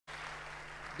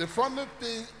The funny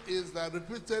thing is that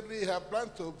repeatedly he had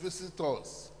planned to visit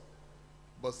us,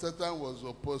 but Satan was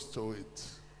opposed to it.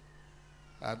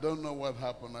 I don't know what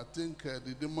happened. I think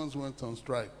the demons went on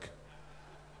strike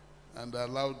and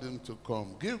allowed him to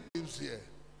come. Give gifts here.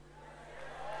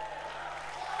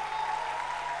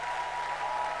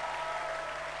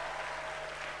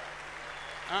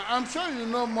 I'm sure you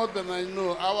know more than I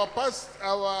know.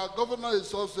 Our governor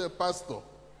is also a pastor.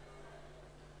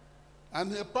 And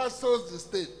he pastors the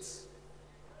state.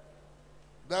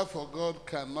 Therefore, God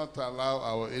cannot allow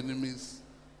our enemies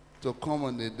to come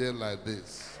on a day like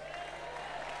this.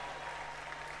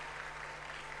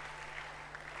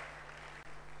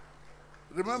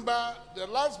 Remember, the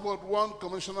last but one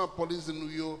commissioner of police in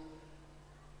Uyo,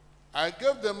 I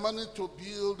gave them money to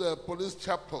build a police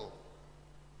chapel.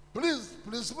 Please,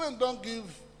 policemen don't give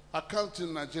account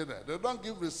in Nigeria. They don't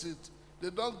give receipt. They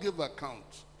don't give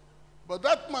account. But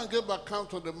that man gave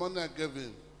account of the money I gave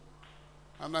him.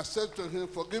 And I said to him,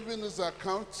 for giving his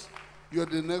account, you're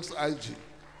the next IG.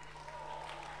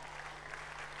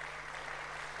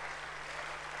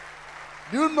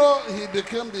 Do you know he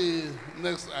became the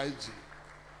next IG?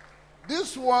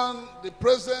 This one, the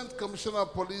present commissioner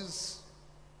of police,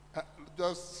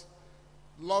 just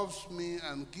loves me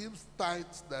and gives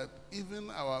tithes that even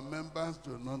our members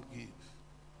do not give.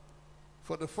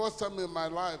 For the first time in my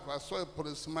life, I saw a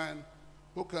policeman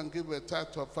who can give a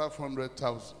tithe of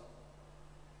 500,000.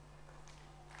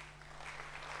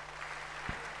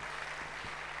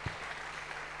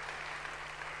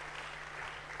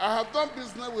 I have done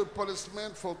business with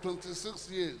policemen for 26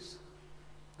 years.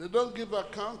 They don't give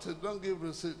account, they don't give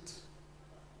receipt.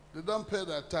 They don't pay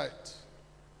their tithe.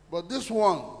 But this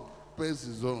one pays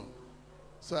his own.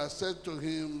 So I said to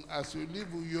him, as you leave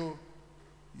Uyo,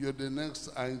 you're the next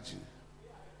IG.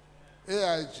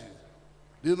 AIG.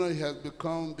 Do you know he has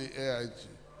become the AIG?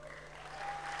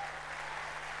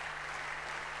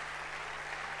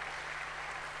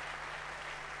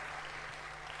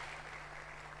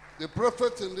 The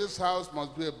prophet in this house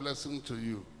must be a blessing to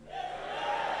you.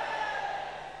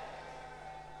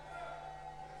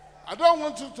 I don't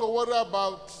want you to worry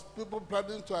about people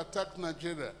planning to attack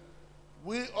Nigeria.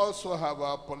 We also have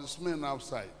our policemen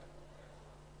outside.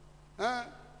 Huh?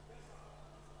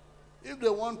 If they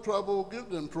want trouble, give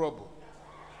them trouble.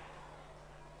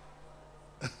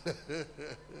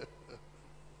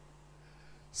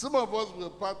 Some of us were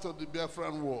part of the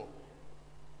Biafran War.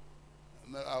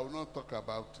 No, I will not talk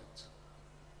about it.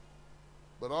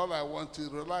 But all I want is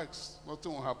relax.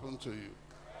 Nothing will happen to you.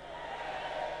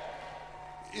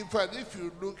 In fact, if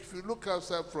you look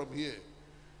outside from here,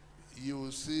 you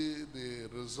will see the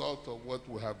result of what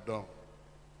we have done.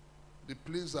 The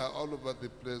police are all over the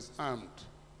place armed.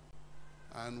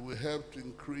 And we help to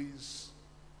increase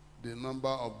the number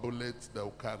of bullets they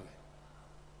will carry.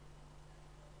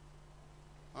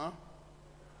 Huh?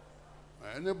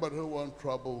 Anybody who wants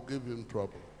trouble, give him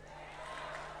trouble.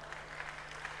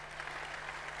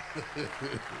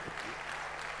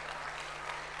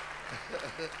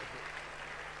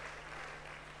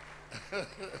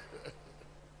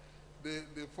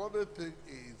 The funny thing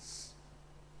is,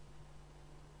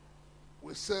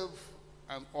 we serve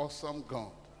an awesome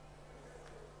God.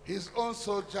 His own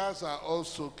soldiers are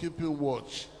also keeping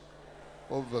watch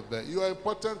over there. You are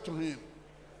important to him.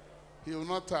 He will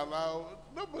not allow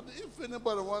nobody. If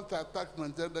anybody wants to attack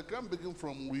Nigeria, they can begin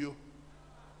from Uyo.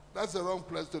 That's the wrong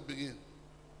place to begin.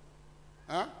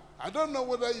 Huh? I don't know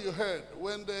whether you heard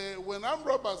when armed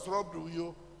robbers robbed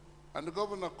Uyo, and the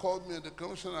governor called me and the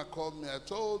commissioner called me. I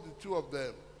told the two of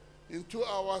them, in 2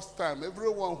 hours' time,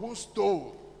 everyone who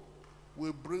stole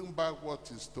will bring back what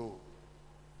he stole.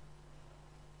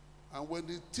 And when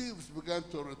the thieves began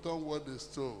to return what they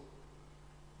stole,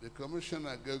 the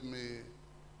commissioner gave me,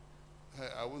 hey,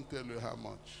 I won't tell you how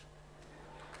much.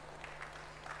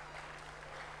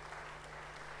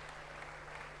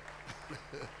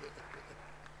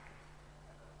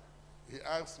 He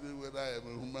asked me whether I am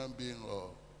a human being or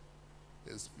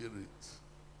a spirit.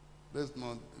 Let's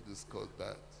not discuss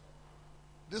that.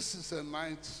 This is a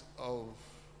night of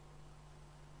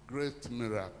great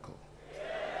miracle.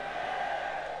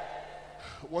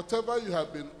 Whatever you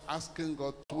have been asking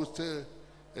God, we say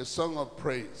a song of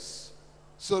praise.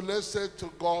 So let's say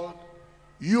to God,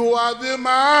 you are the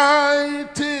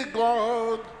mighty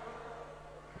God,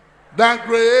 the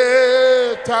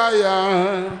great I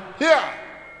am. Here.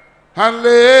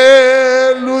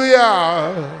 Hallelujah.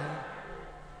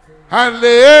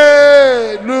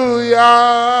 Hallelujah.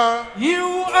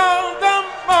 You are the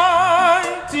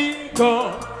mighty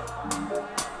God,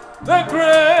 the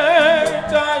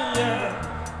great I am.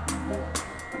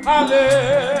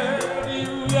 Hallelujah.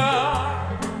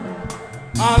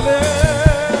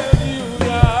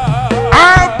 Hallelujah.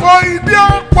 Akoidia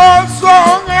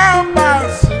song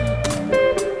ambasi.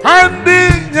 Andi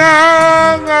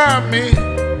nyangami.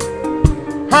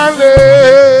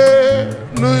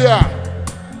 Hallelujah.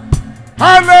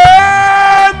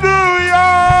 Hallelujah.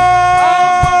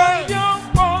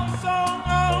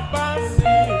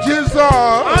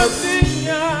 Jesus.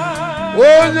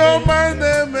 Oh, your my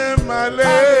name is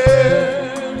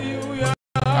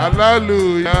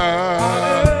Hallelujah.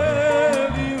 Hallelujah.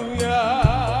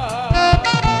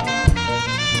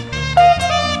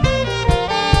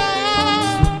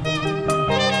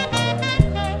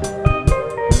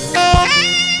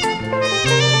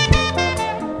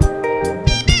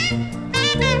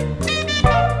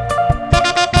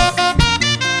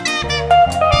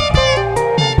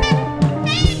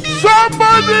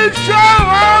 Somebody shout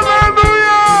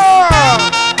hallelujah!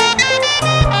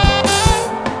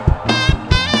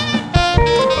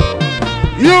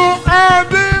 You are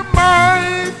the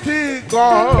mighty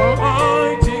God,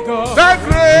 the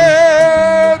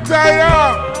great I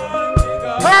am.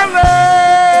 Hallelujah!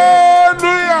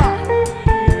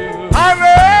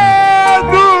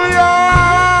 Hallelujah!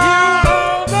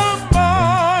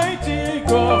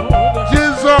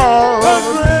 Jesus!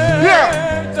 Yeah!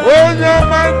 Oh, you're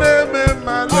my name is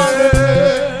my name.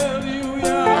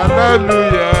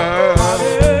 Hallelujah.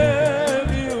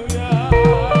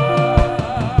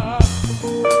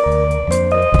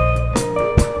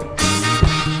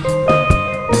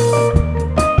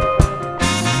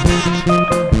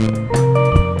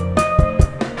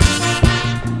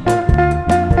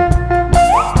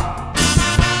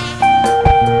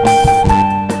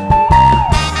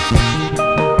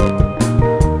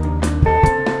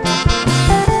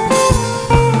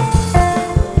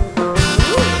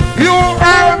 You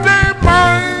are the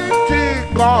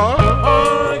mighty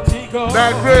God, the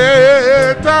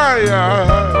great I am.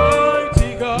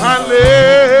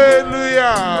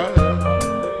 Hallelujah.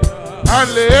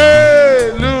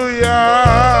 Hallelujah.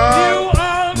 You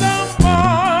are the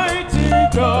mighty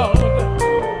God,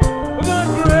 the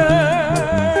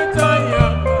great I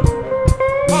am.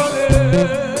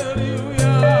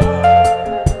 Hallelujah.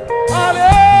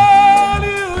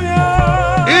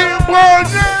 Hallelujah.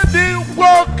 Ibonye di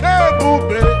woke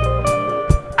bube,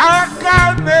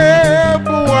 akane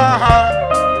buaha.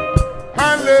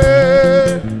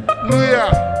 Hallelujah.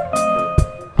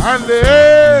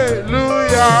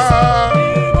 Hallelujah.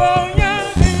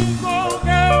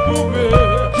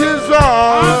 Jesus.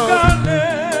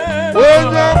 Oh,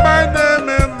 your my name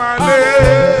is my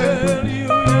name.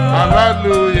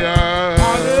 Hallelujah.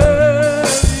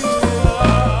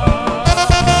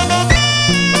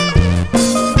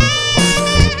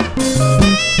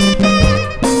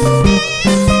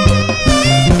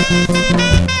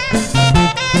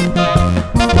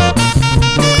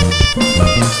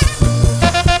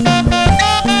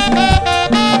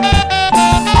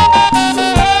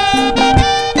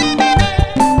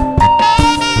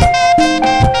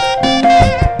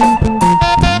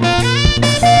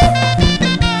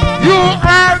 You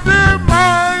are the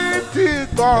mighty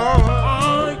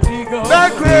God, the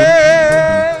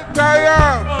great I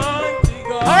am.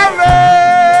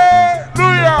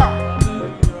 Hallelujah.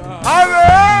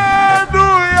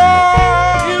 Hallelujah.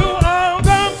 You are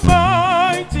the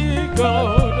mighty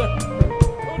God,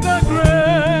 the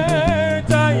great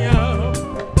I am.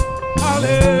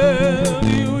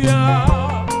 Hallelujah.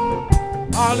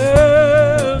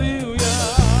 Hallelujah.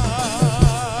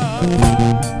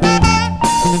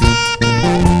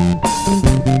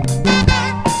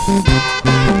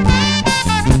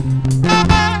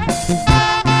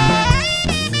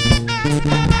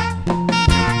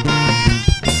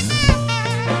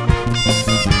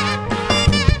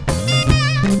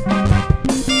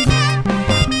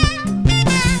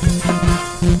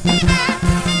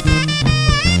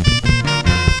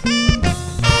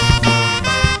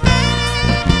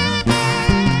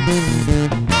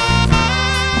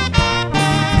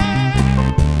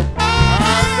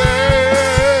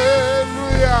 Hallelujah.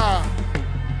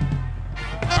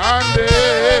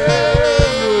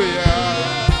 Hallelujah.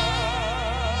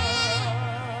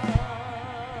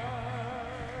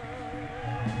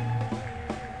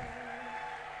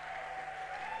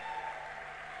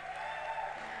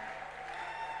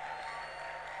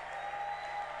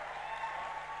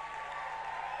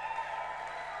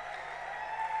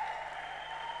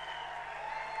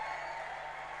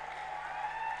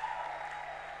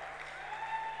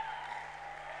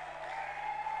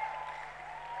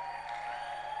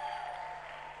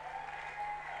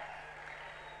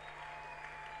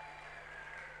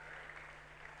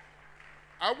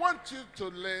 I want you to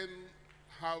learn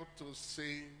how to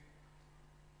sing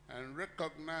and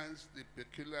recognize the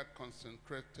peculiar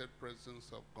concentrated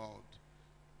presence of God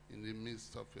in the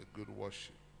midst of a good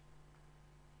worship.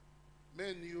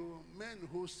 Men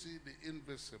who see the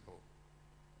invisible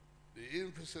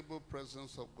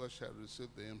presence of God shall receive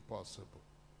the impossible.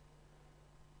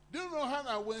 Do you know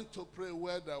Hannah went to pray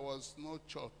where there was no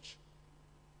church?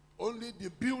 Only the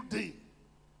building.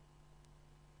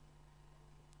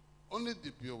 Only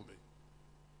the building.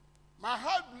 My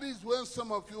heart bleeds when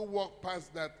some of you walk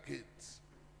past that gate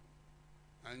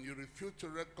and you refuse to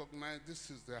recognize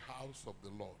this is the house of the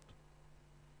Lord.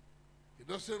 It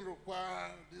doesn't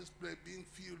require this place being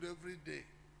filled every day.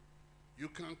 You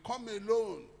can come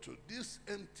alone to this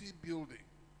empty building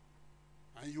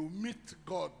and you meet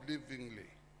God livingly.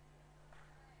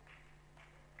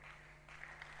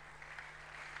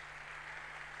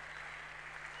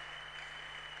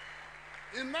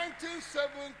 In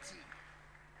 1970,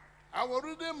 I was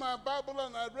reading my Bible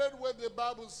and I read where the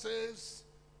Bible says,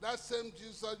 that same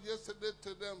Jesus yesterday,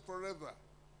 today, and forever.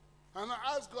 And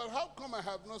I asked God, how come I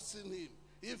have not seen him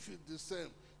if it's the same?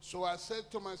 So I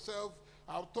said to myself,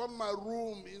 I'll turn my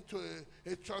room into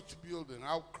a church building.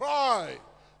 I'll cry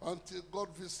until God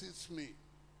visits me.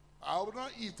 I will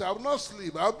not eat, I will not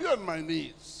sleep, I'll be on my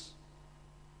knees.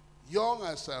 Young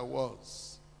as I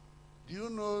was, do you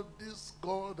know this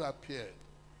God appeared?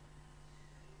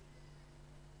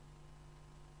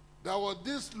 There was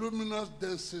this luminous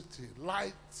density,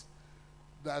 light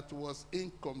that was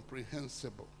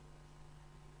incomprehensible.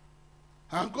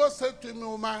 And God said to me,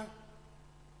 Omar,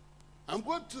 I'm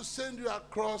going to send you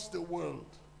across the world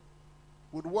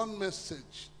with one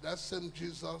message. That same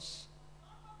Jesus,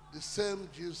 the same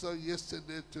Jesus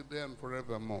yesterday, today, and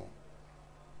forevermore.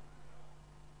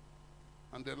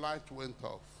 And the light went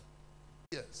off.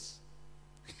 Yes.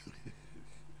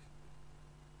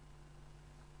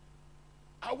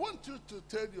 I want you to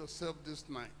tell yourself this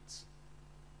night,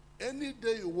 any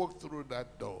day you walk through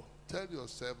that door, tell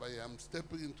yourself, I am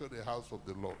stepping into the house of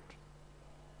the Lord.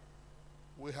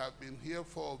 We have been here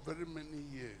for very many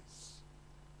years.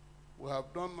 We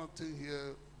have done nothing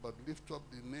here but lift up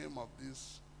the name of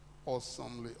this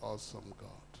awesomely awesome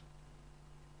God.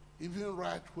 Even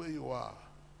right where you are,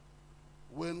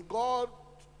 when God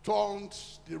turned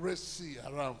the Red Sea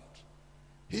around,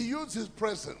 he used his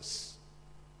presence.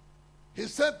 He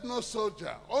sent no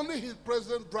soldier. Only his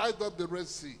presence dried up the Red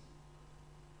Sea.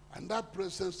 And that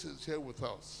presence is here with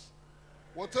us.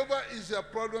 Whatever is your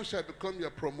problem shall become your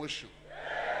promotion.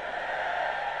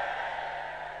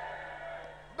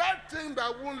 That thing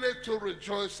that won't let you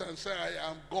rejoice and say, I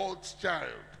am God's child,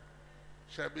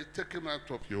 shall be taken out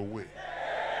of your way.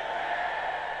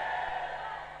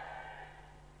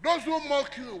 Those who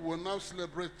mock you will now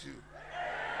celebrate you.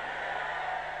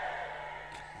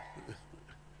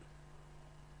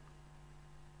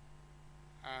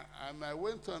 And I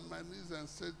went on my knees and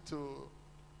said to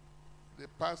the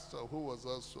pastor, who was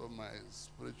also my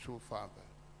spiritual father,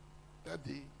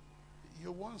 Daddy,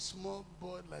 you want small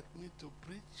boy like me to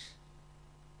preach?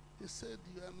 He said,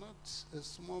 you are not a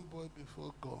small boy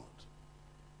before God.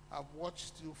 I've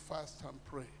watched you fast and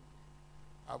pray.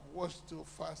 I've watched you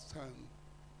fast and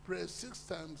pray 6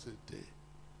 times a day.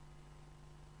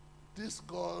 This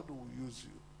God will use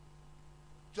you.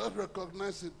 Just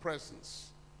recognize his presence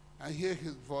and hear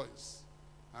his voice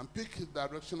and pick his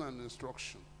direction and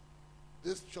instruction.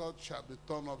 This church shall be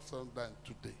turned upside down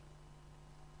today.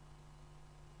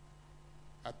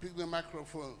 I picked the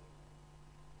microphone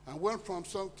and went from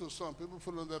song to song. People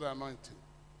follow that anointing.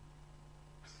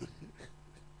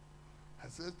 I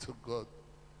said to God,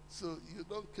 so you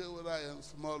don't care whether I am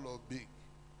small or big.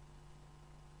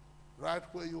 Right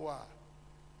where you are.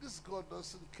 This God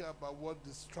doesn't care about what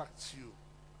distracts you.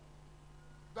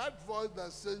 That voice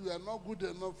that says you are not good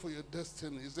enough for your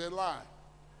destiny is a lie.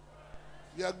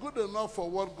 You are good enough for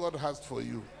what God has for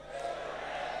you.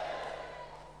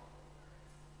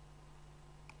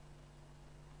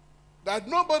 That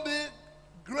nobody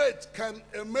great can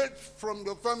emerge from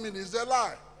your family is a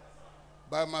lie.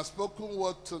 By my spoken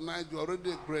word tonight, you're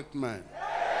already a great man.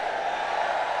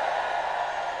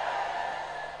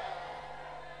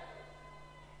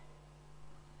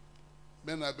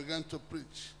 Then I began to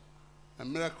preach. And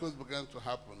miracles began to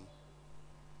happen.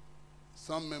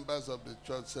 Some members of the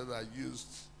church said I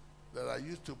used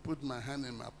to put my hand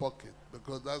in my pocket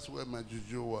because that's where my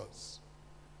juju was.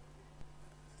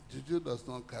 Juju does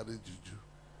not carry juju.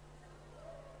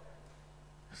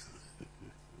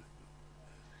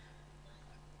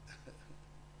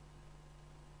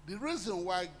 The reason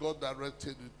why God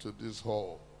directed you to this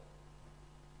hall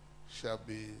shall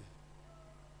be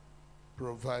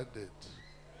provided.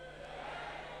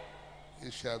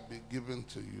 It shall be given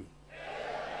to you.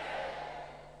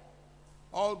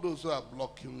 all those who are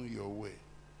blocking your way,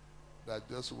 they're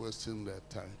just wasting their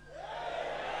time.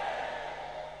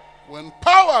 When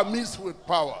power meets with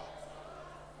power,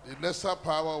 the lesser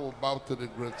power will bow to the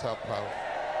greater power.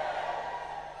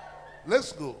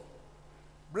 Let's go.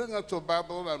 Bring her to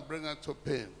Bible and bring her to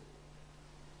pain.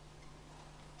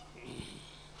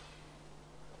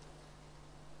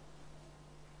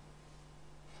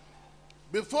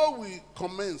 Before we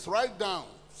commence, write down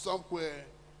somewhere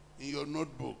in your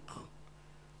notebook.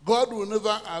 God will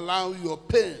never allow your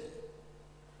pain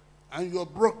and your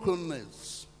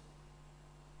brokenness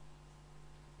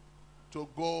to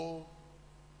go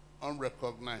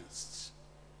unrecognized.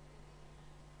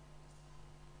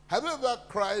 Have you ever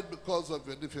cried because of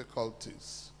your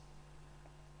difficulties?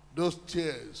 Those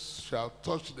tears shall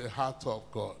touch the heart of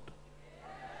God.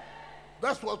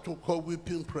 That's what we call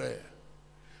weeping prayer.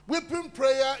 Weeping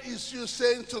prayer is you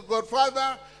saying to God,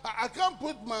 Father, I can't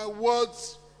put my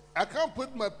words, I can't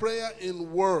put my prayer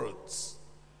in words.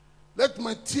 Let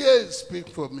my tears speak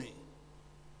for me.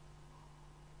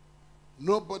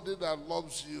 Nobody that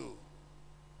loves you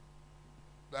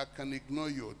that can ignore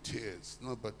your tears.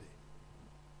 Nobody.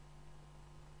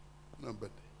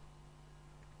 Nobody.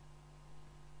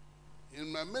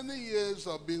 In my many years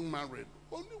of being married,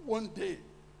 only one day,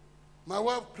 my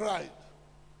wife cried.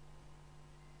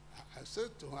 I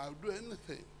said to her, I'll do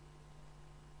anything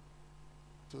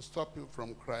to stop you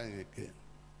from crying again.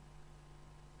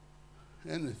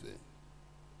 Anything.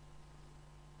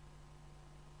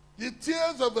 The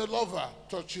tears of a lover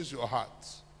touches your heart.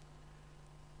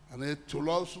 And it will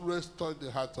also restore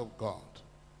the heart of God.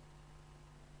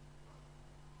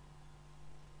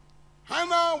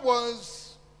 Hannah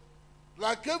was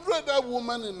like every other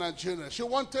woman in Nigeria. She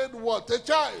wanted what? A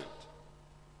child.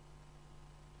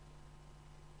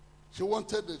 She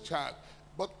wanted a child.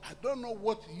 But I don't know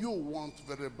what you want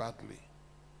very badly.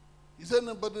 Is there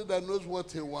anybody that knows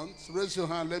what he wants? Raise your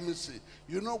hand, let me see.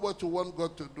 You know what you want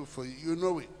God to do for you. You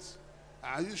know it.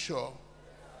 Are you sure?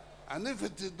 And if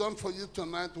it is done for you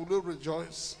tonight, will you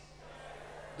rejoice?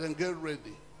 Then get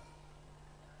ready.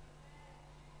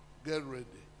 Get ready.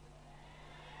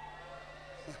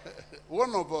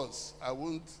 One of us, I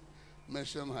won't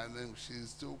mention her name.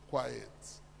 She's too quiet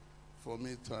for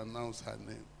me to announce her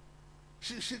name.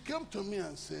 She came to me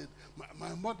and said,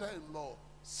 my mother-in-law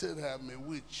said I am a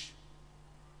witch,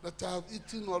 that I have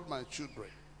eaten all my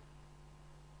children.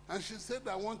 And she said,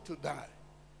 I want to die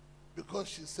because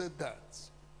she said that.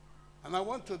 And I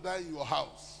want to die in your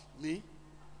house. Me?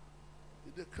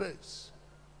 In the craze.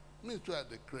 Me too at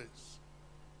the craze.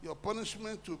 Your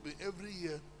punishment will be every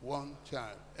year one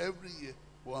child. Every year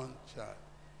one child.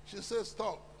 She said,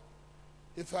 stop.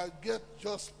 If I get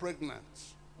just pregnant,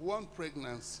 one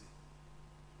pregnancy,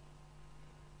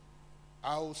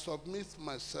 I will submit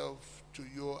myself to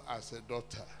you as a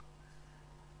daughter.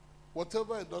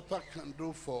 Whatever a daughter can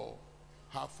do for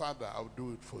her father, I'll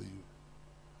do it for you.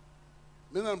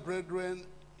 Men and brethren,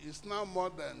 it's now more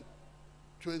than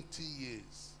 20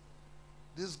 years.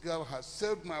 This girl has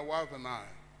saved my wife and I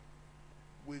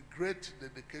with great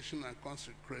dedication and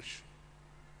consecration.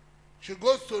 She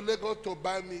goes to Lagos to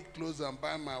buy me clothes and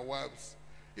buy my wife's.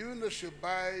 Even though she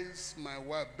buys my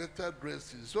wife better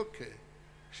dresses, okay.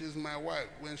 She's my wife.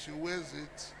 When she wears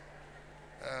it,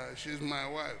 she's my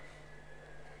wife.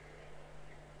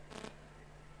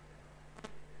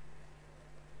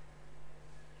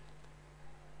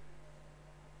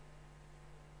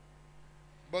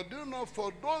 But do you know,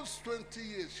 for those 20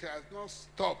 years, she has not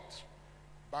stopped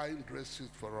buying dresses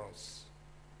for us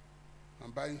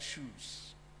and buying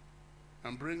shoes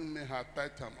and bringing me her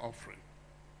tithe and offering.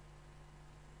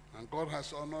 And God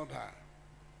has honored her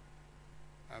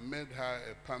and made her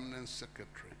a permanent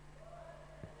secretary.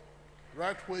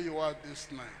 Right where you are this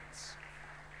night.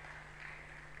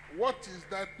 What is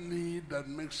that need that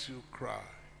makes you cry?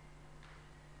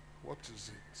 What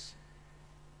is it?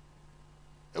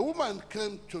 A woman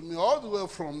came to me all the way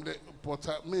from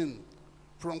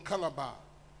from Calabar.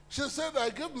 She said, I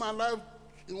gave my life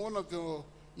in one of your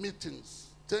meetings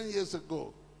 10 years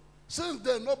ago. Since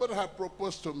then, nobody had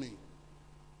proposed to me.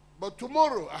 But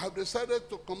tomorrow, I have decided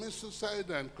to commit suicide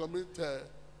and commit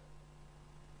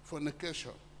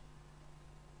fornication.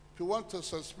 If you want to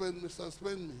suspend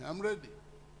me, I'm ready.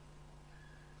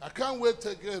 I can't wait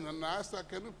again. And I asked her,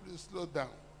 can you please slow down?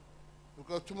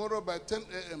 Because tomorrow by 10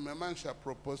 a.m., a man shall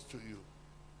propose to you.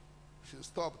 She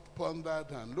stopped,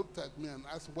 pondered, and looked at me and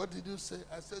asked, what did you say?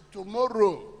 I said,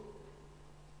 tomorrow.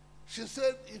 She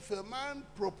said, if a man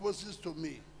proposes to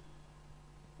me,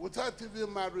 without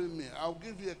even marrying me, I'll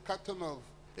give you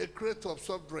a crate of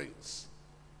soft drinks,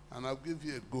 and I'll give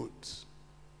you a goat.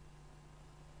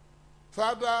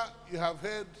 Father, you have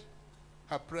heard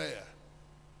her prayer.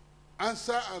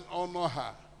 Answer and honor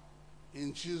her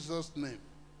in Jesus' name.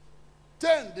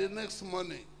 10 the next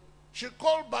morning, she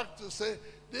called back to say,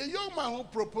 the young man who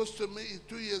proposed to me is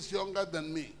 2 years younger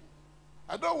than me.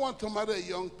 I don't want to marry a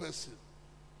young person.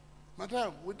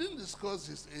 Madam, we didn't discuss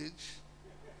his age.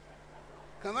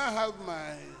 Can I have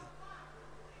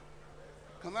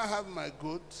my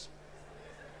goods?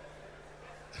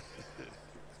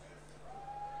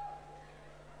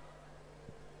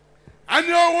 And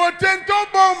you will tend to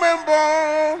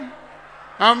bomb.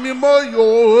 Ami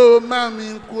moyo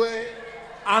mami kwe.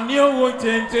 And you will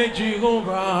tend to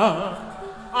Jehovah.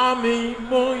 Ami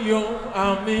moyo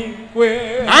ami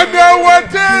kwe. And you will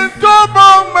tend to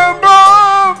bomb.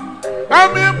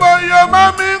 Ami moyo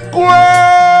mami kwe.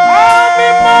 Ami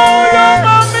moyo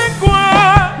mami kwe.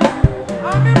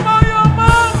 Ami moyo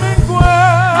mami kwe.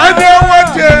 And you will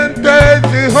tend to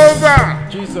Jehovah.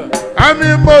 Jesus. Ami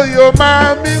moyo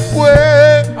mami kwe.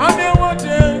 Ami will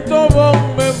tend to bomb.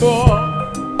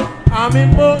 Ami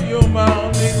moyo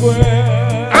mami kwe.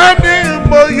 Ami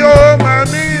moyo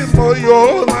mami moyo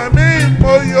mami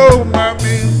moyo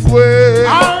mami kwe.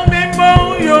 Ami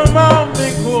moyo mami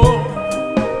kwe.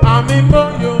 Ami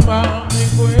moyo mami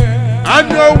kwe.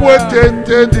 Anyo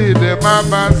wotente di de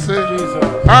mama se.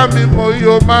 Ami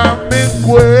moyo mami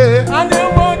kwe. Ani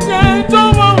wotente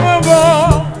mama.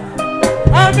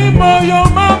 Ami moyo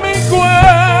mami kwe.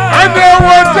 Ani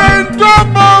wotente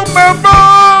mama.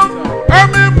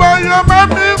 Ami moyo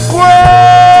mami kwe.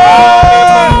 Ami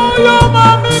moyo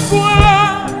mami kwe.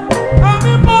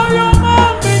 Ami moyo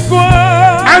mami kwe.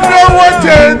 Ani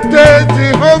wotente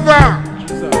Jehovah.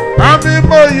 Ami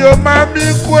moyo mami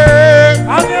kwe.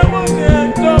 Ani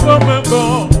wotente mama.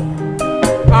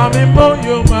 Ami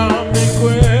moyo mami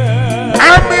kwe.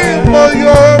 Ami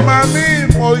moyo mami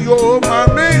moyo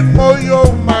mami moyo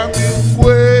mami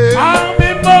kwe. Ami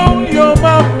moyo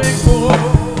mami kwe.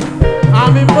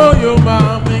 Ami moyo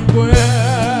mami kwe.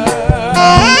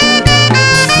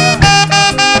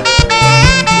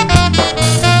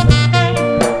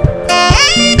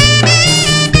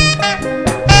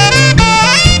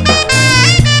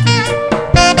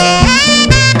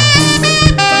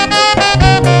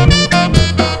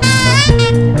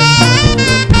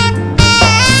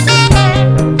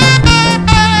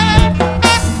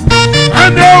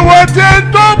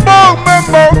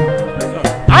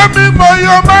 Ami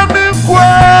moyo mami kwe.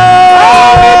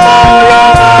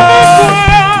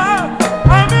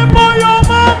 Ami moyo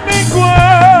mami kwe.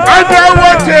 Ada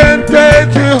wotente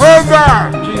Jehovah.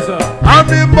 Jesus.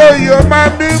 Ami moyo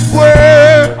mami kwe.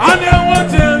 Ani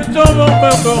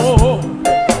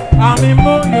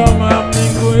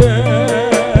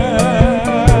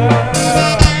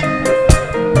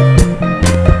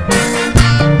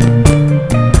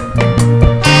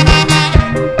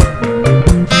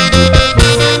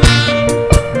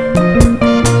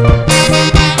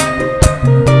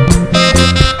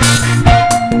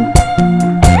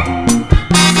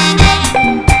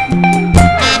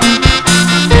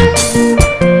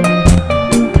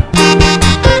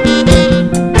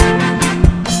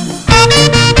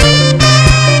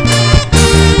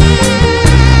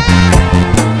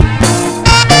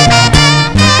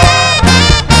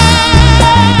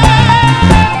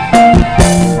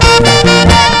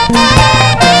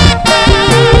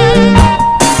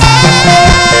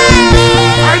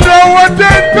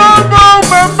wotente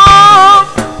mama.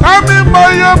 Ami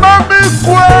moyo mami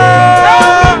kwe.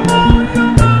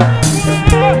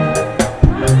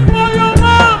 Ami moyo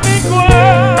mami kwe.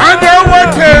 Ani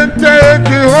wotente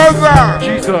mama.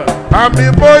 Ami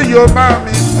moyo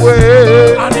mami kwe.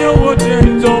 Ami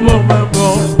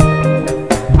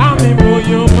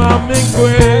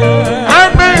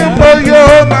moyo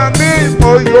mami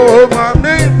moyo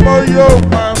mami moyo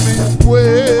mami kwe.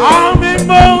 Ami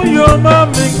moyo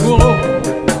mami kwe.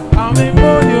 Ami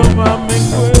moyo mami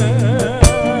kwe.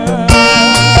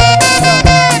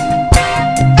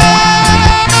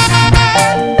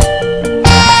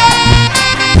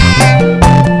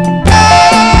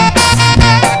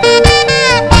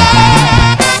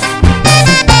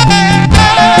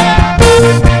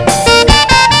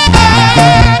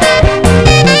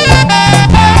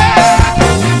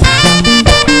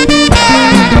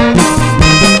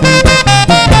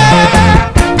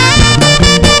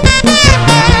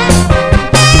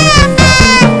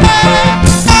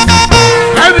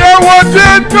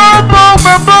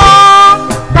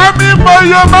 Ami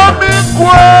moyo mami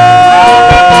kwe.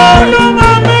 Moyo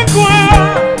mami kwe.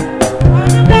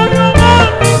 Ami moyo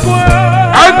mami kwe.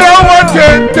 Ada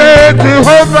wotente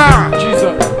Jehovah.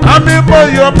 Jesus. Ami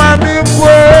moyo mami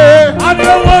kwe. Ani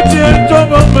wotente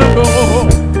mama.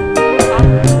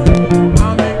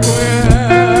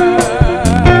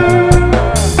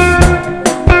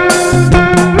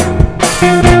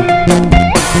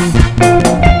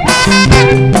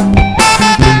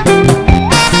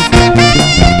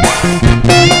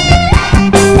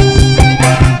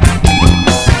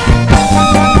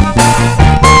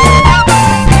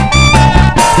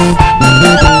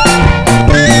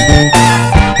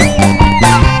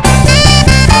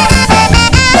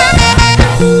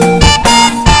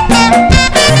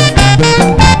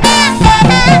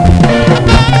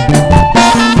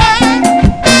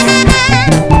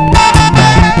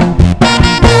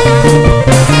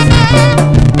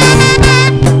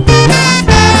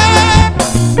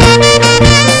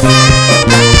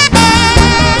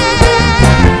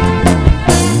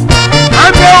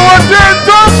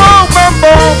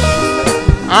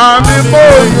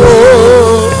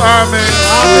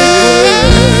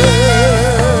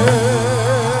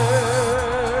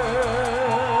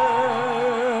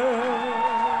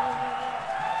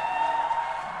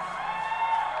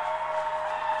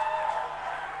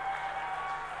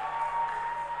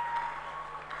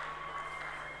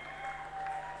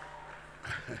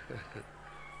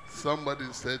 Somebody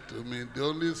said to me, the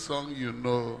only song you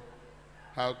know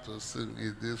how to sing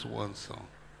is this one song.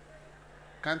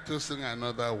 Can't you sing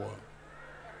another one?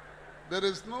 There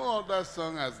is no other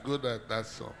song as good as that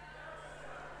song.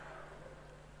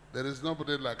 There is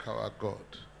nobody like our God.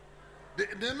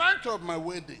 The night of my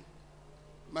wedding,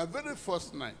 my very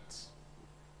first night,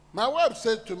 my wife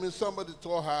said to me, somebody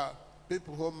told her,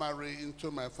 people who marry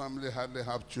into my family hardly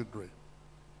have children.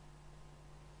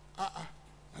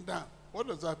 Madam, what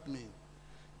does that mean?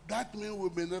 That means we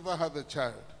may never have a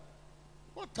child.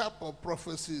 What type of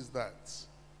prophecy is that?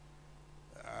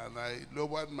 And I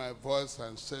lowered my voice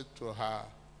and said to her,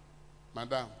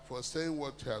 Madam, for saying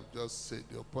what you have just said,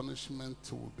 your punishment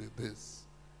will be this.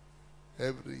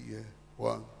 Every year,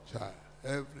 one child.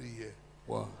 Every year,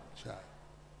 one child.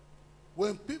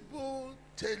 When people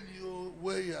tell you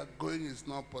where you are going is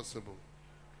not possible,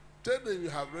 tell them you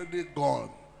have already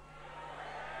gone.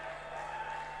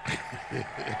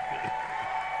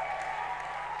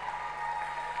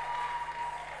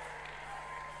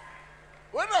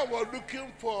 When I was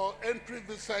looking for entry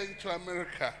visa into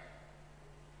America,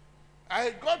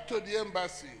 I got to the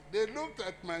embassy. They looked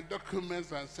at my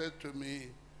documents and said to me,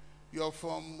 your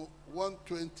Form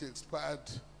 120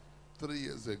 expired 3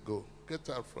 years ago. Get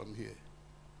out from here.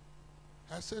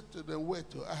 I said to them, wait,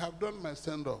 I have done my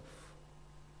send-off.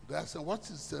 They said, what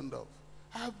is send-off?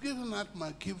 I have given out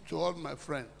my gift to all my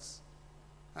friends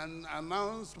and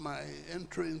announced my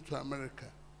entry into America.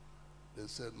 They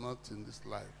said, not in this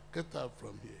life. Get out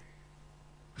from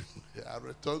here. I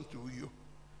returned to you,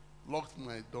 locked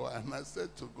my door, and I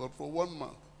said to God, for 1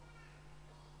 month,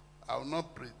 I will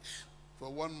not preach. For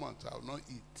 1 month, I will not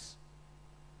eat.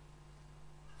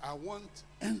 I want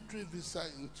entry visa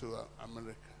into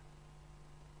America.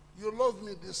 You love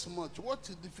me this much. What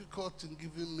is difficult in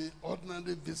giving me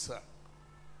ordinary visa?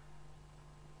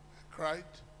 I cried,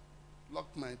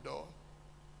 locked my door.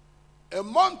 A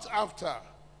month after,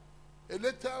 a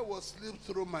letter was slipped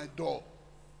through my door.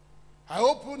 I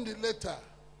opened the letter.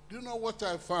 Do you know what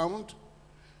I found?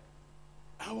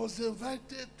 I was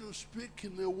invited to speak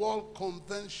in a world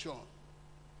convention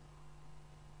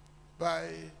by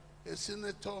a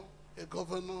senator, a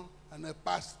governor, and a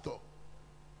pastor.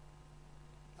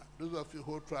 Those of you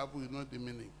who travel, you know the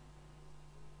meaning.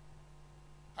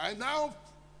 I now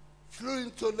flew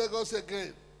into Lagos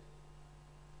again.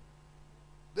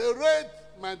 They read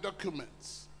my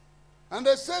documents. And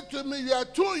they said to me, you are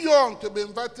too young to be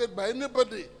invited by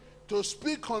anybody to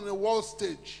speak on a world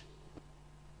stage.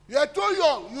 You are too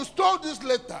young. You stole this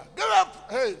letter. Get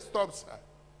up. Hey, stop, sir.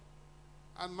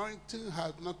 Anointing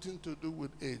has nothing to do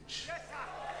with age. Yes,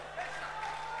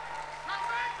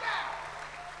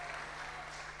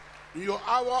 in your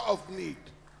hour of need,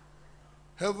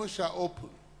 heaven shall open.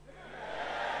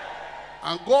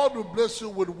 And God will bless you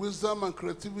with wisdom and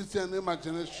creativity and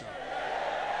imagination.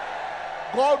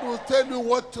 God will tell you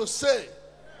what to say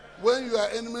when your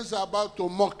enemies are about to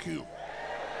mock you.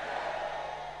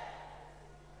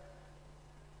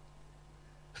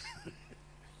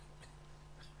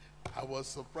 I was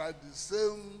surprised. The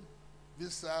same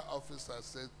visa officer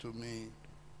said to me,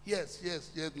 yes,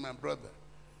 my brother.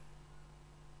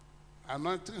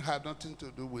 Anointing had nothing to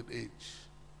do with age.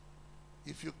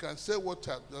 If you can say what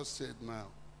I've just said now,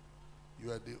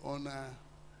 you are the owner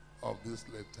of this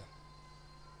letter.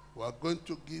 We are going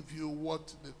to give you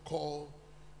what they call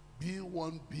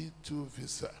B1, B2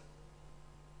 visa.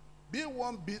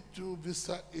 B1, B2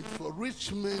 visa is for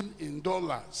rich men in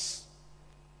dollars.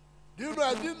 Do you know,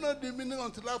 I didn't know the meaning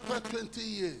until after 20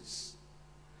 years.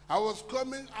 I was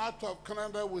coming out of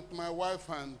Canada with my wife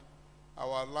and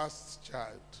our last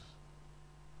child.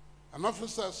 An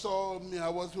officer saw me, I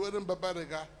was wearing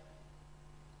babarega.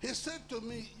 He said to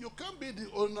me, you can't be the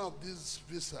owner of this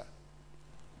visa.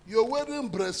 You're wearing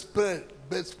bedspread.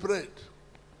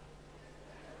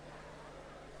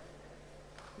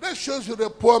 That shows you're a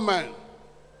poor man.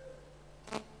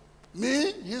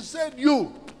 Me? He said,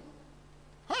 you.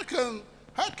 How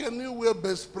can you wear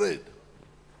bedspread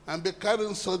and be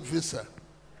carrying such visa?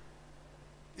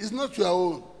 It's not your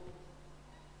own.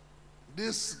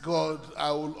 This God,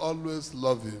 I will always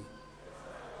love him.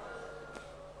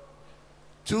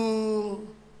 Two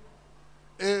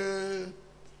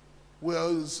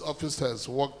Wells officers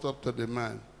walked up to the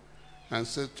man and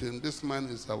said to him, this man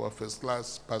is our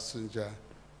first-class passenger,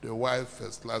 the wife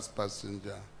first-class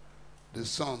passenger, the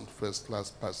son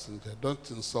first-class passenger. Don't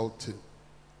insult him.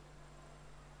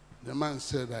 The man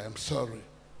said, I am sorry.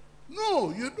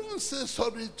 No, you don't say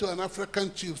sorry to an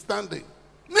African chief standing.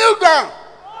 Kneel down.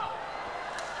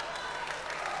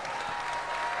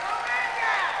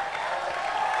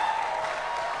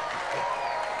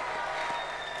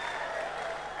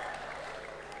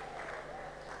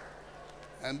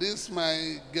 And this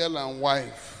my girl and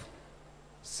wife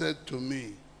said to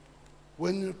me,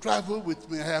 when you travel with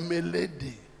me, I am a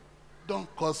lady.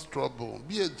 Don't cause trouble.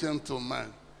 Be a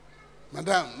gentleman.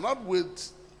 Madam, not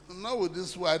with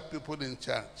these white people in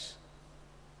charge.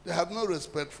 They have no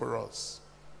respect for us.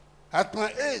 At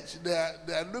my age, they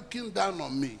are looking down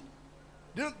on me.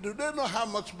 Do they know how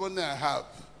much money I have?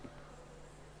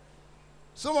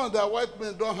 Some of the white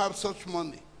men don't have such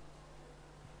money.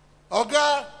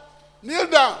 Oga, kneel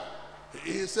down.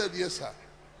 He said, yes, sir.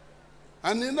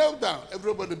 And he knelt down.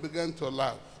 Everybody began to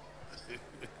laugh.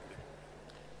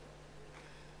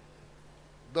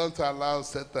 Don't allow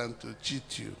Satan to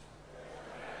cheat you.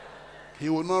 He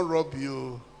will not rob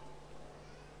you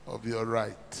of your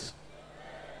right.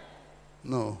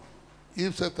 No.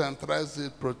 If Satan tries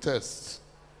it, protest.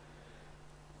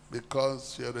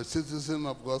 Because you're a citizen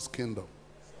of God's kingdom.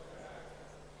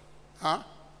 Huh?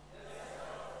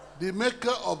 The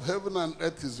maker of heaven and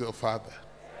earth is your father.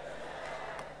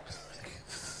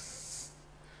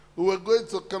 We were going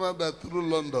to Canada through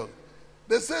London.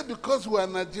 They said because we are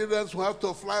Nigerians, we have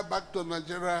to fly back to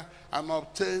Nigeria and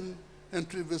obtain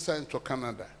entry visa into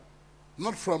Canada.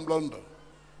 Not from London.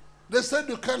 They said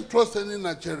you can't trust any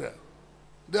Nigerian.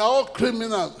 They are all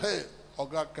criminals. Hey,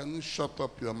 Oga, can you shut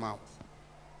up your mouth?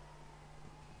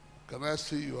 Can I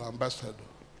see you, ambassador?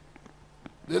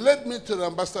 They led me to the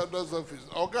ambassador's office.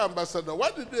 Oga, ambassador,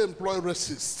 why did they employ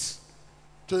racists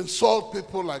to insult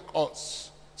people like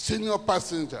us, senior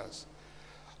passengers?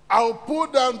 I'll pull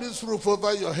down this roof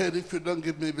over your head if you don't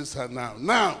give me visa now.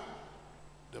 Now,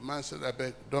 the man said, I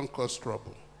beg, don't cause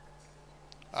trouble.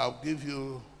 I'll give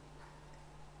you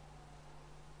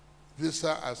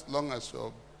visa as long as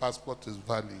your passport is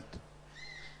valid.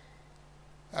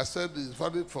 I said, it's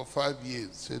valid for 5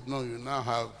 years. He said, no, you now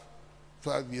have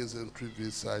 5 years entry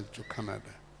visa to Canada.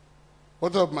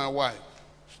 What of my wife?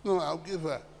 No, I'll give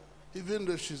her. Even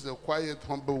though she's a quiet,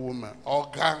 humble woman.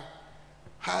 Oga,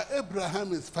 her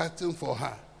Abraham is fighting for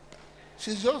her.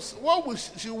 She's just, what will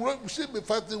she be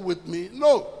fighting with me?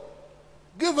 No.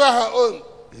 Give her her own.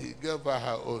 He gave her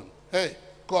her own. Hey,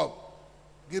 come.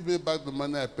 Give me back the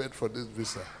money I paid for this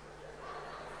visa.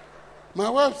 My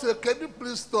wife said, can you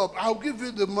please stop? I'll give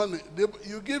you the money.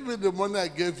 You give me the money I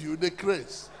gave you, the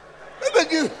craze. Let them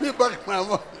give me back my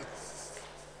money.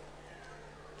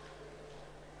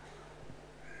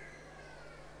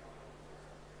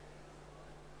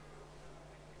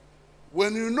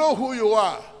 When you know who you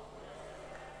are,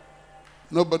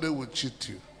 nobody will cheat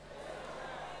you.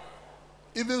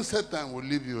 Even Satan will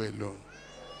leave you alone.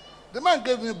 The man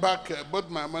gave me back both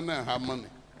my money and her money.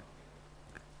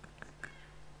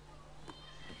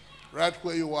 Right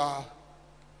where you are.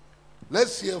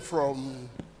 Let's hear from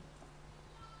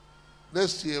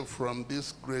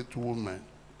this great woman.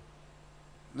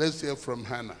 Let's hear from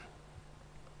Hannah.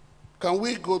 Can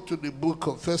we go to the book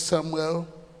of 1 Samuel,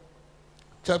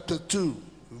 chapter 2,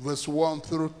 verse 1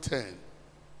 through 10?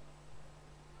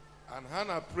 And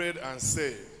Hannah prayed and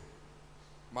said,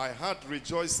 my heart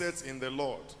rejoiceth in the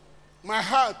Lord. My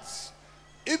heart,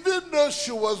 even though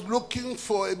she was looking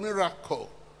for a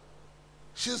miracle,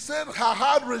 she said her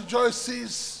heart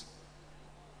rejoices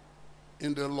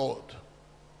in the Lord.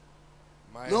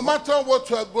 No matter what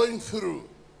you are going through,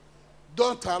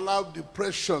 don't allow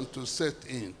depression to set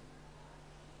in.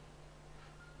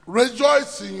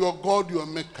 Rejoice in your God, your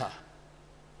maker,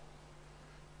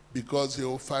 because he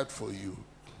will fight for you.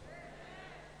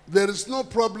 There is no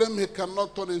problem he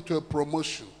cannot turn into a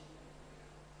promotion.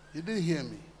 You didn't hear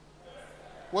me.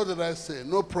 What did I say?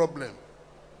 No problem.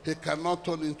 He cannot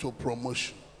turn into a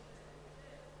promotion.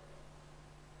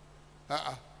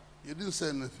 You didn't say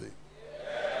anything.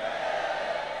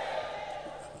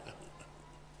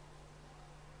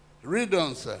 Read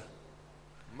on, sir.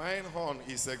 Mine horn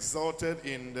is exalted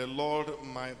in the Lord,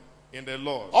 in the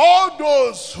Lord. All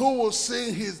those who will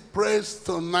sing his praise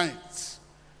tonight,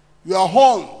 your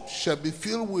horn shall be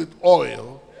filled with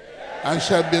oil and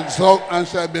shall be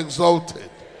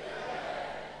exalted.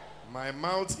 My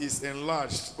mouth is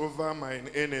enlarged over mine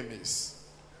enemies.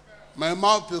 My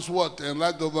mouth is what?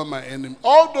 Enlarged over my enemy.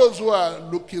 All those who are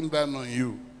looking down on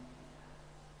you.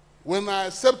 When I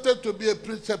accepted to be a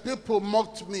preacher, people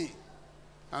mocked me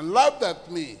and laughed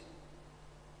at me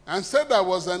and said I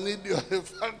was an idiot. In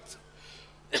fact,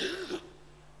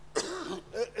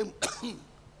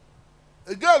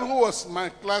 a girl who was my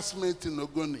classmate in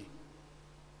Ogoni,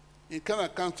 in Kana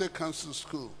County Council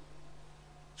School,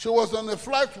 she was on a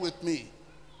flight with me,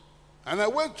 and I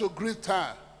went to greet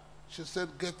her. She said,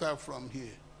 get her from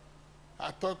here.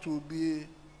 I thought you would be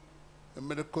a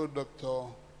medical doctor,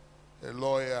 a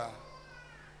lawyer,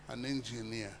 an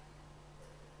engineer.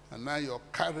 And now you're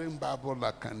carrying Bible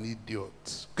like an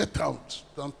idiot. Get out.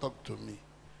 Don't talk to me.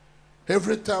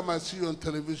 Every time I see you on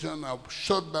television, I'll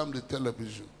shut down the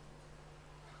television.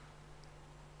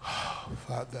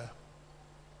 Father,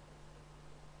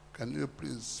 can you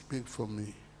please speak for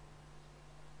me?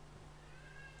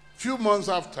 Few months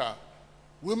after,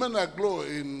 Women Aglow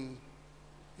in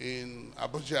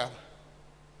Abuja,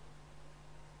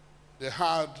 they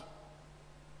had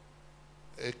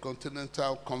a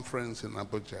continental conference in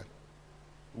Abuja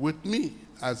with me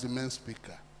as the main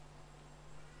speaker.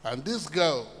 And this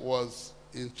girl was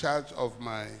in charge of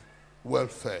my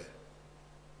welfare.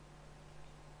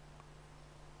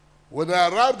 When I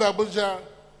arrived at Abuja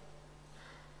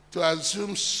to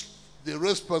assume the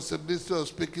responsibility of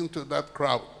speaking to that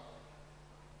crowd,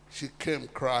 she came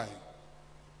crying.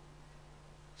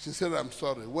 She said, I'm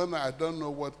sorry, when I don't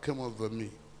know what came over me.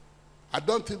 I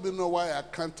don't even know why I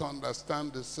can't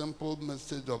understand the simple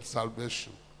message of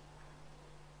salvation.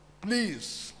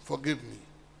 Please forgive me.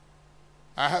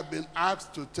 I have been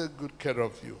asked to take good care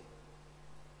of you,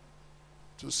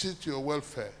 to see to your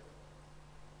welfare,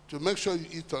 to make sure you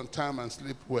eat on time and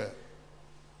sleep well,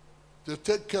 to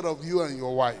take care of you and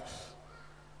your wife.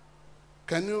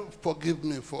 Can you forgive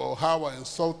me for how I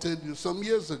insulted you some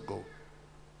years ago?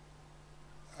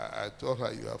 I told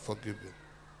her, you are forgiven.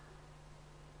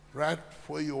 Right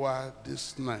where you are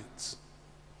this night,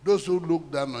 those who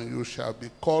look down on you shall be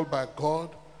called by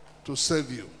God to save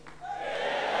you.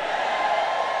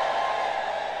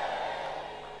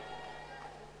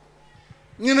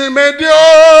 Nyini medio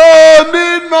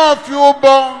ni no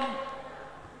fiubo.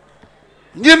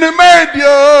 Nyini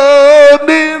medio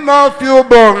ni no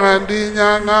fiubo ngandi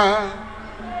nyanga.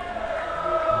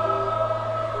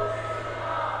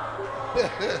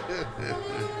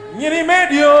 Nyini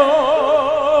medio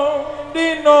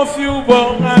ni no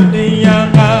fiubo ngandi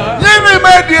nyanga. Nyini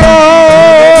medio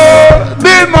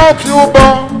ni no fiubo.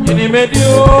 Nyini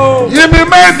medio. Nyini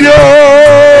medio.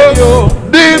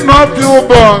 Di no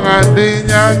fiubo ngandi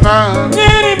nyanga.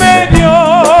 Nyini medio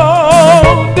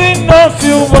di no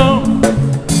fiubo.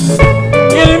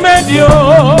 Nyini medio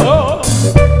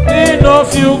di no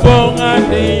fiubo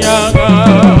ngandi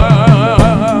nyanga.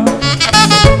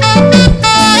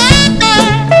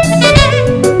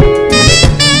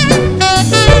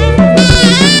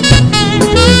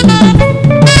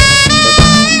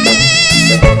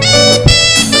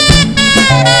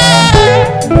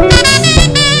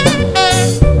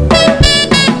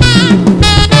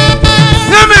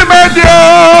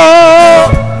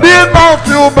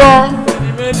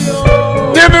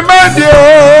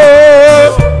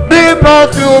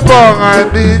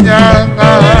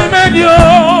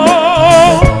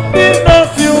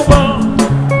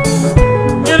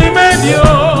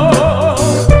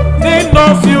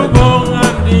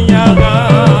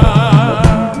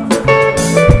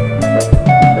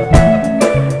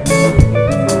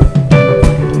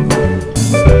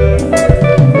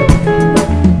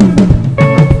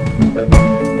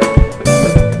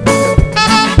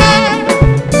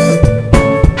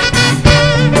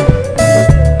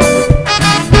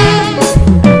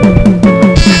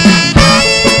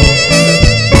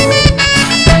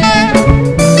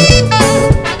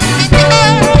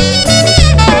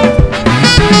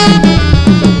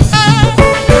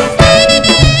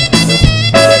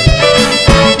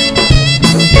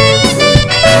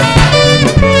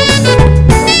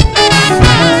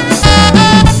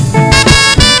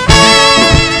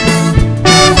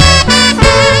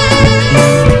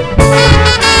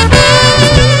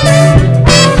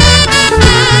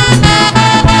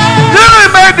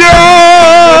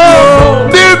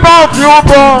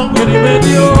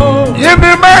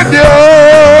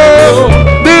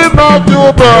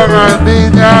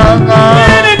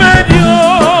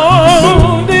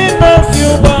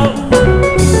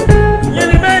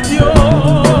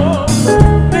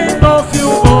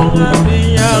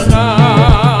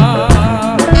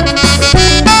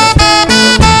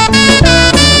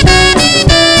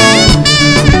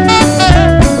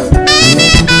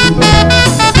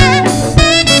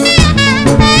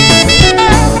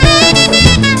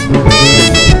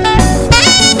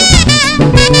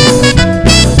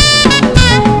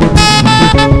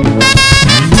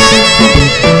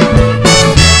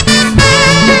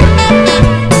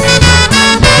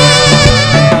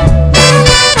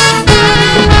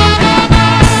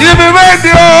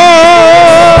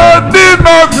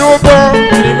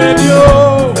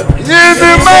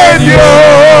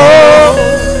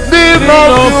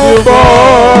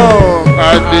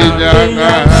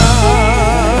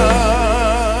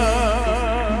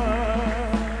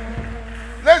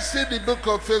 Let's see the book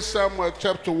of 1 Samuel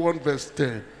chapter 1 verse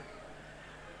 10.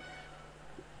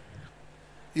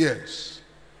 Yes.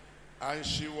 And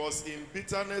she was in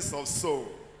bitterness of soul,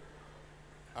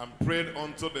 and prayed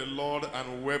unto the Lord,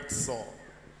 and wept sore.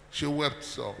 She wept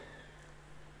so.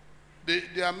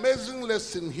 The amazing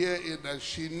lesson here is that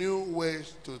she knew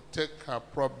ways to take her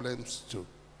problems to.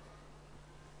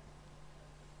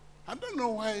 I don't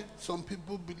know why some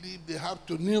people believe they have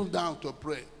to kneel down to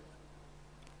pray.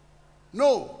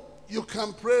 No, you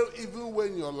can pray even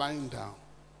when you're lying down.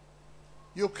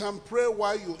 You can pray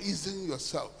while you're easing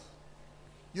yourself.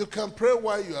 You can pray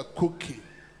while you are cooking.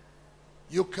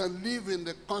 You can live in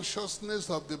the consciousness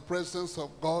of the presence of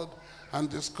God and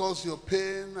discuss your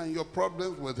pain and your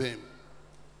problems with Him.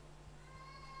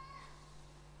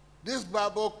 This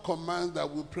Bible commands that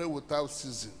we pray without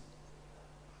ceasing.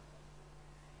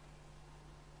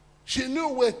 She knew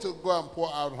where to go and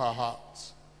pour out her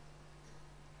heart.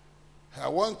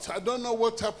 I don't know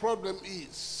what her problem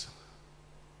is.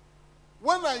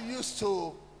 When I used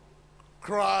to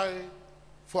cry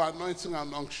for anointing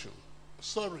and unction,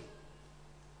 sorry,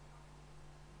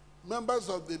 members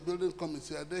of the building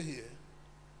committee, are they here?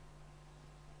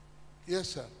 Yes,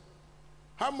 sir.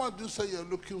 How much do you say you're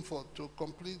looking for to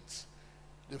complete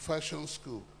the fashion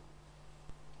school?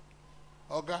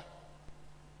 Oga?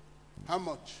 How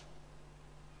much?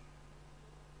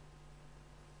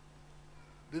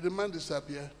 Did the man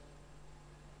disappear?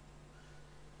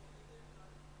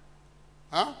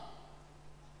 Huh?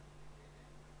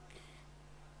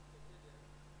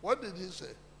 What did he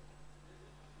say?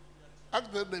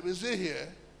 Ask them, is he here?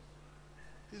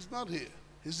 He's not here.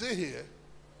 Is he here?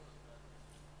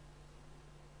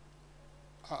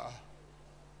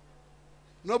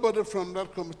 Nobody from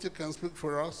that committee can speak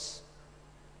for us.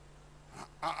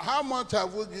 How much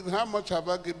have we given? How much have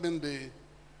I given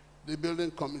the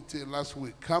building committee last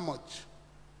week? How much?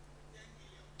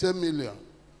 10 million.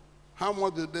 How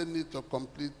much do they need to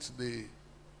complete the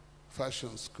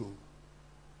fashion school?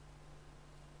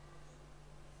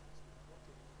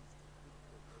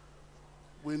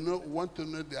 We want to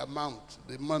know the amount,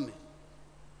 the money.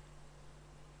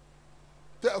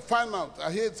 Find out.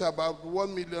 I hear it's about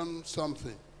 1 million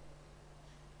something.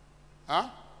 Huh?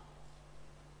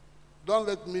 Don't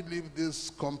let me leave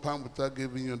this compound without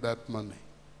giving you that money.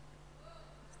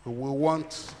 We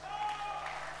want...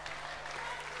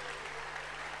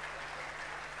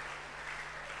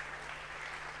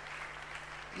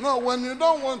 No, when you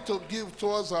don't want to give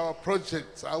towards our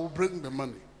projects, I will bring the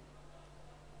money.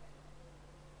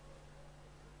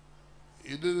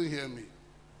 You didn't hear me.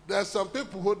 There are some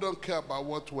people who don't care about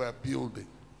what we're building.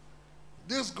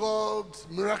 This God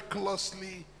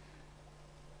miraculously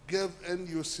gave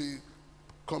NUC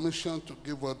commission to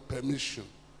give us permission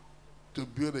to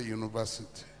build a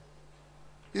university.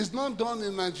 It's not done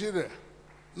in Nigeria.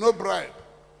 No bribe.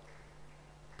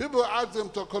 People asked them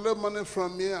to collect money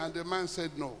from me, and the man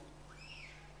said no.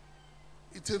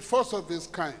 It's a force of its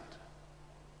kind.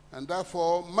 And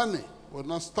therefore, money will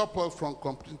not stop us from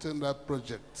completing that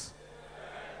project.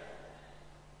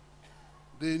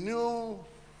 The new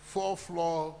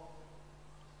 4th-floor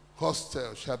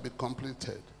hostel shall be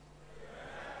completed.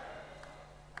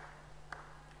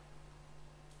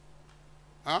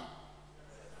 Huh?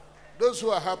 Those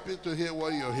who are happy to hear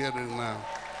what you're hearing now.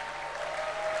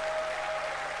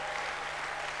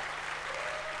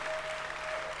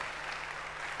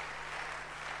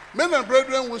 Men and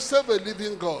brethren, we serve a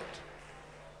living God,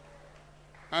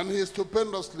 and He is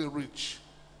stupendously rich.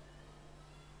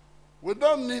 We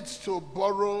don't need to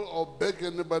borrow or beg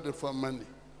anybody for money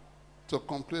to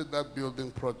complete that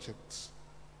building project.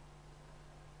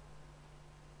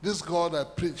 This God I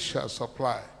preach shall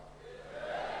supply.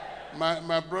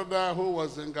 My brother who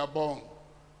was in Gabon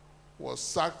was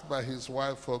sacked by his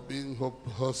wife for being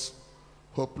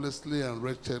hopelessly and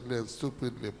wretchedly and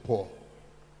stupidly poor.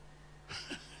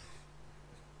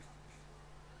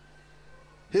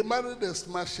 He married a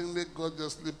smashingly,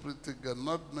 gorgeously pretty girl,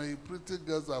 not knowing pretty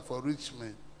girls are for rich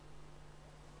men.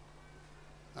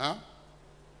 Huh?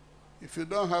 If you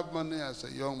don't have money as a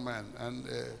young man and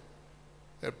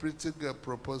a pretty girl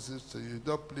proposes to you,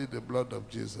 don't plead the blood of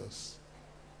Jesus.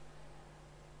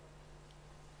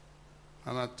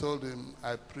 And I told him,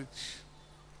 I preach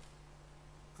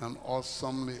an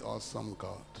awesomely awesome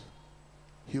God.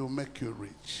 He will make you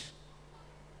rich.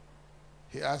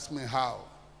 He asked me how.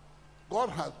 God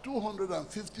has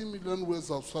 250 million ways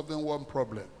of solving one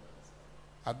problem.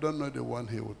 I don't know the one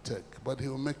He will take, but He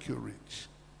will make you rich.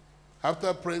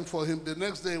 After praying for him, the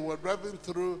next day we were driving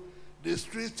through the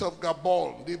streets of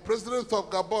Gabon. The president of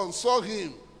Gabon saw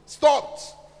him,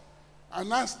 stopped,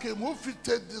 and asked him, who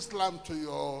fitted this lamp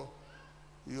to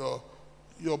your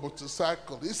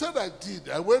motorcycle? He said, I did.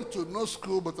 I went to no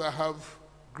school, but I have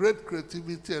great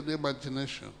creativity and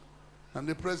imagination. And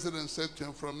the president said to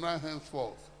him, from now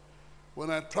henceforth, when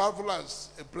I travel as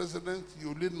a president,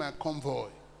 you lead my convoy.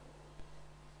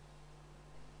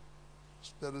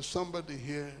 There is somebody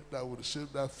here that will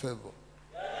receive that favor.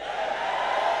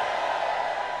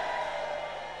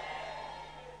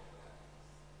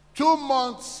 Two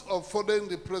months of following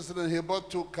the president, he bought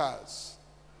 2 cars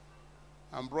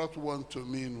and brought one to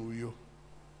me in Uyo.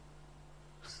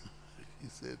 He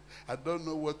said, I don't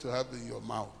know what to have in your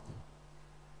mouth,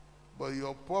 but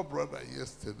your poor brother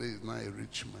yesterday is now a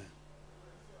rich man.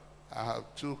 I have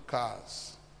 2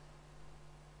 cars.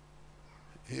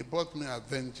 He bought me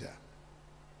Avenger,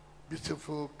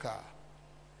 beautiful car.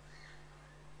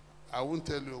 I won't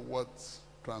tell you what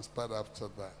transpired after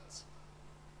that.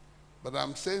 But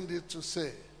I'm saying this to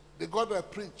say, the God I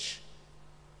preach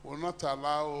will not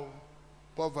allow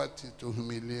poverty to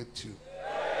humiliate you.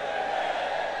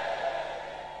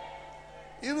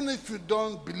 Even if you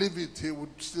don't believe it, he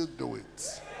would still do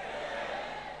it.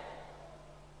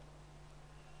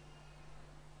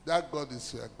 That God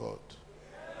is your God.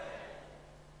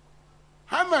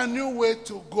 Hannah knew where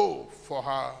to go for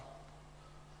her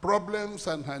problems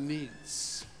and her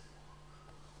needs.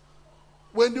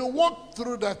 When you walk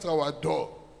through that our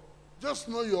door, just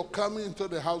know you're coming into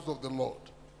the house of the Lord.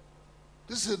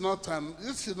 This is not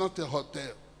a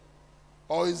hotel.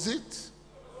 Or is it?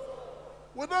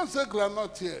 We don't sell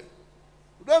granite here.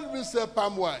 We don't even sell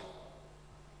palm wine.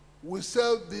 We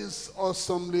sell this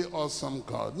awesomely awesome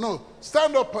God. No,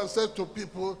 stand up and say to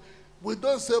people, we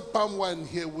don't sell palm wine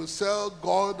here. We sell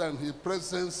God and his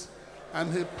presence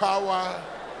and his power.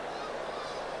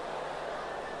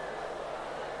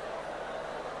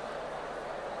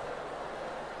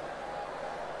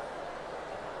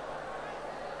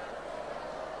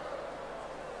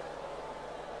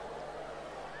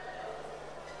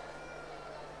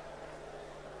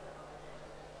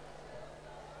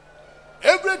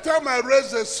 Every time I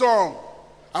raise a song,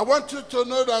 I want you to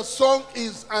know that song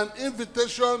is an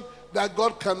invitation that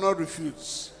God cannot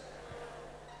refuse.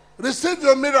 Receive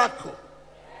your miracle.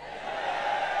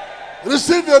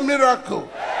 Receive your miracle.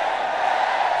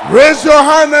 Raise your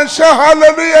hand and shout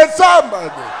hallelujah,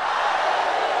 somebody.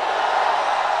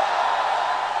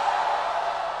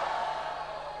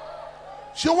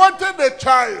 She wanted a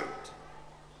child,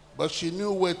 but she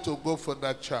knew where to go for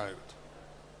that child.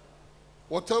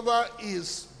 Whatever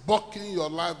is blocking your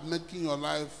life, making your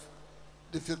life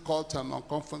difficult and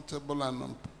uncomfortable,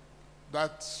 and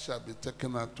that shall be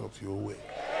taken out of your way.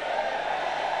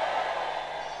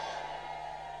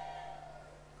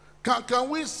 Can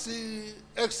we see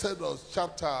Exodus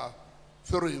chapter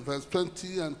 3, verse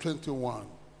 20 and 21?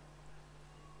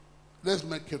 Let's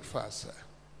make it faster.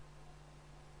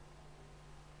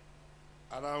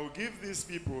 And I will give these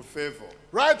people favor.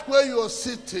 Right where you're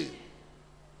sitting,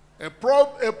 a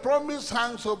promise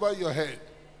hangs over your head.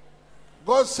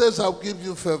 God says, I'll give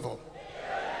you favor.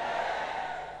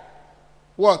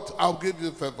 What? I'll give you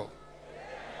favor.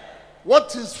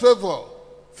 What is favor?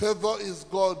 Favor is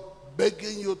God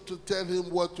begging you to tell him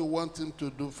what you want him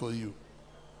to do for you.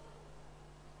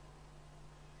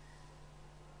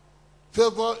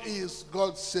 Favor is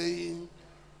God saying,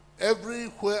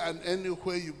 everywhere and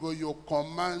anywhere you go, you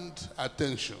command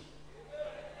attention.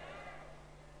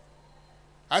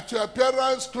 At your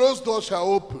appearance, closed doors shall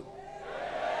open.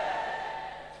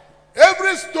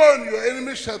 Every stone your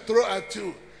enemy shall throw at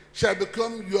you shall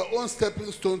become your own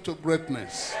stepping stone to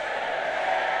greatness.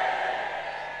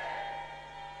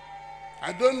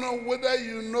 I don't know whether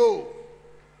you know,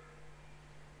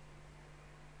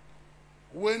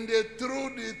 when they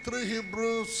threw the 3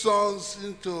 Hebrew sons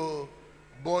into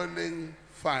boiling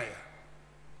fire,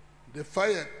 the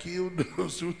fire killed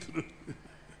those who threw.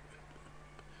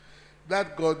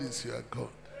 That God is your God.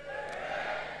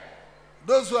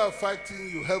 Those who are fighting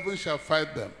you, heaven shall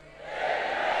fight them.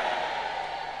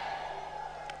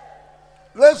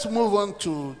 Let's move on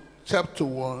to chapter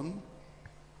 1.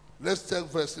 Let's take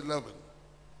verse 11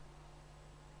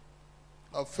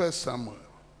 of 1 Samuel.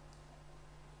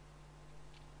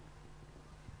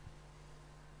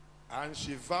 And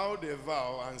she vowed a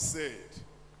vow and said,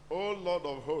 O Lord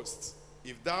of hosts,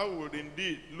 if thou would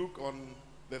indeed look on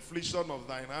the affliction of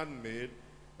thine handmaid,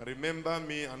 remember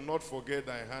me and not forget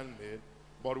thy handmaid,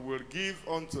 but will give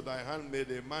unto thy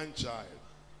handmaid a man-child,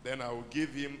 then I will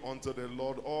give him unto the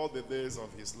Lord all the days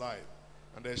of his life,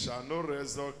 and there shall no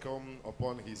razor come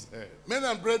upon his head. Men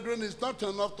and brethren, it's not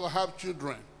enough to have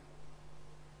children.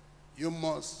 You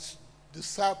must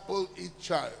disciple each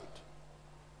child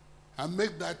and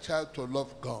make that child to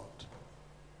love God,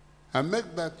 and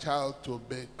make that child to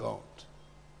obey God,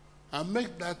 and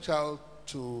make that child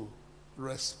to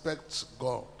respects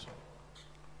God.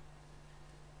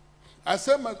 I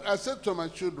said to my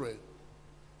children,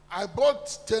 I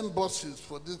bought 10 buses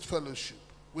for this fellowship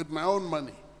with my own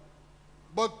money.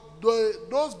 But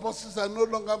those buses are no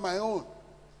longer my own.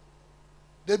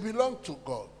 They belong to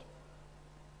God.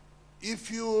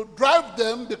 If you drive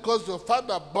them because your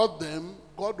father bought them,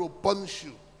 God will punish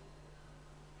you.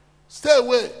 Stay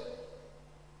away.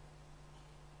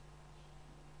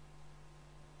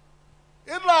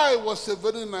 Eli was a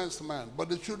very nice man, but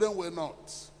the children were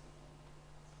not.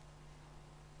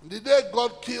 The day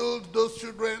God killed those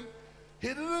children, he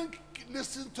didn't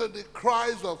listen to the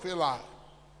cries of Eli.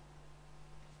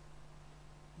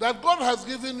 That God has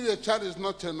given you a child is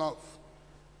not enough.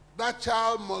 That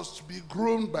child must be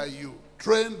groomed by you,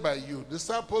 trained by you,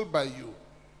 discipled by you.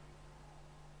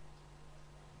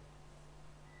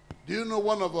 Do you know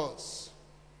one of us,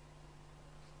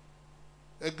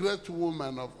 a great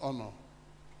woman of honor,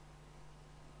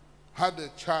 had a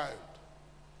child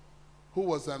who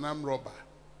was an armed robber,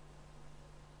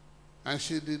 and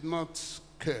she did not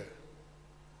care.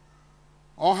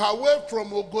 On her way from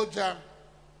Ogoja,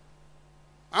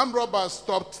 armed robbers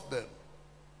stopped them.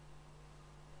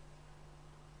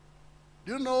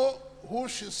 Do you know who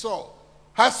she saw?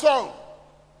 Her son.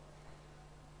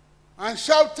 And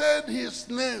shouted his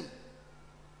name.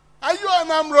 Are you an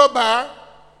armed robber?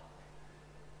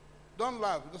 Don't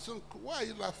laugh. Listen, why are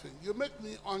you laughing? You make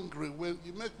me angry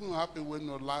you make me happy when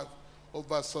you laugh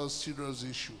over such serious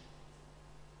issue.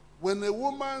 When a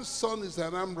woman's son is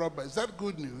an armed robber, is that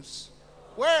good news?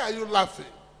 Why are you laughing?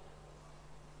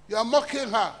 You are mocking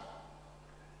her.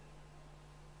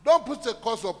 Don't put a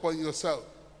curse upon yourself.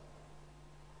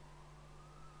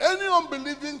 Any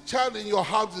unbelieving child in your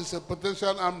house is a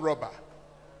potential armed robber.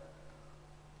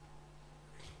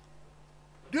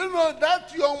 Do you know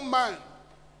that young man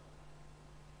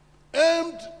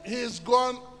aimed his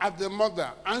gun at the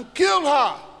mother and killed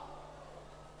her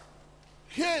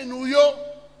here in Uyo?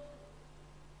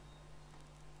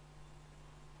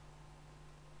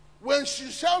 When she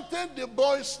shouted the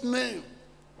boy's name,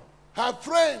 her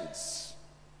friends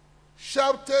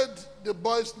shouted the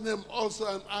boy's name also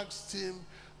and asked him,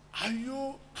 are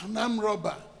you an armed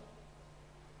robber?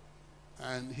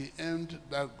 And he aimed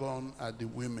that gun at the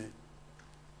women.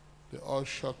 They all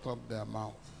shut up their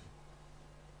mouth.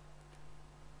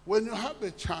 When you have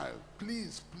a child,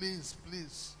 please, please,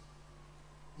 please,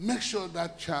 make sure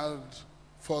that child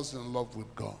falls in love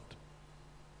with God.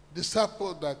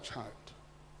 Disciple that child.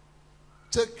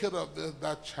 Take care of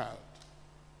that child.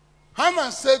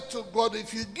 Hannah said to God,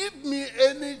 if you give me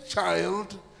any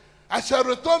child, I shall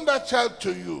return that child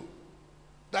to you.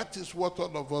 That is what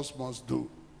all of us must do.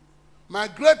 My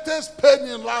greatest pain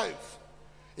in life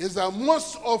is that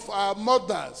most of our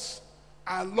mothers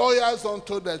are lawyers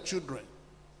unto their children.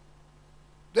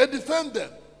 They defend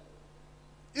them.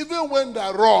 Even when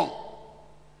they're wrong,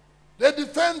 they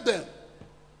defend them.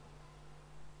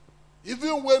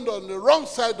 Even when they're on the wrong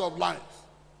side of life.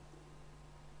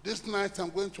 This night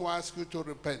I'm going to ask you to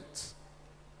repent.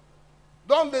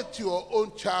 Don't let your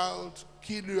own child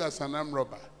kill you as an armed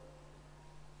robber.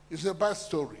 It's a bad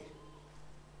story.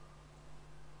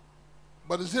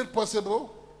 But is it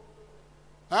possible?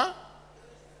 Huh?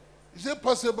 Is it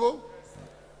possible?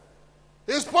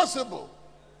 It's possible.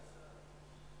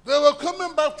 They were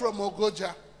coming back from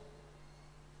Ogoja.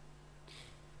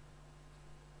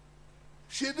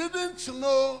 She didn't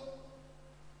know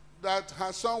that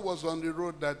her son was on the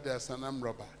road that there's an armed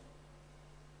robber.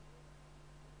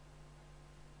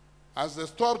 As they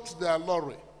stopped their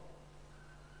lorry,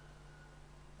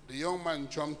 the young man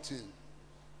jumped in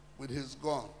with his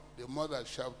gun. The mother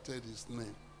shouted his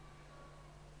name.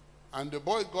 And the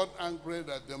boy got angry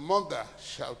that the mother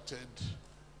shouted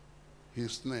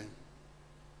his name.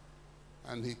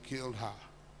 And he killed her.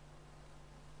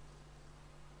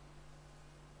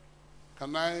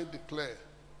 Can I declare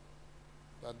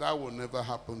that that will never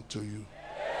happen to you?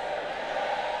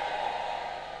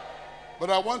 But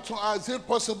I want to ask, is it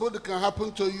possible it can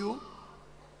happen to you?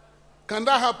 Can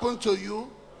that happen to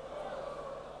you?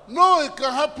 No, it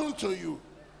can happen to you.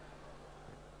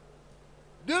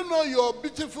 Do you know your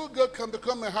beautiful girl can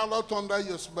become a harlot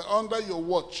under your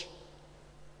watch?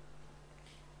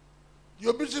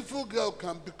 Your beautiful girl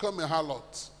can become a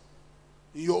harlot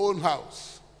in your own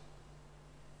house.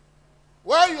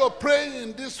 While you're praying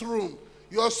in this room,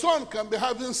 your son can be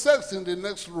having sex in the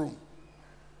next room.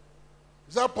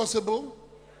 Is that possible?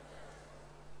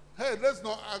 Hey, let's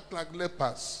not act like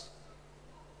lepers.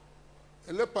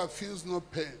 A leper feels no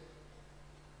pain.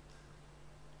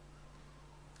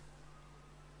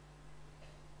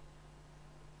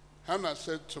 Hannah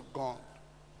said to God,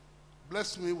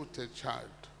 bless me with a child,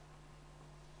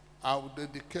 I will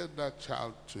dedicate that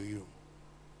child to you.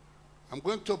 I'm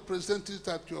going to present it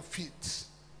at your feet.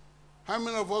 How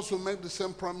many of us will make the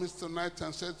same promise tonight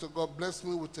and say to God, bless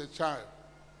me with a child?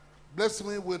 Bless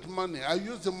me with money. I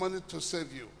use the money to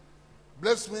save you.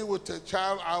 Bless me with a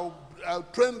child. I'll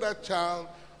train that child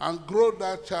and grow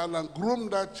that child and groom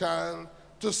that child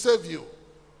to save you.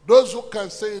 Those who can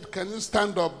say it, can you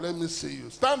stand up? Let me see you.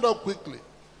 Stand up quickly.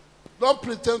 Don't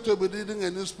pretend to be reading a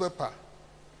newspaper.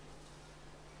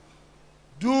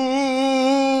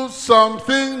 Do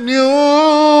something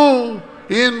new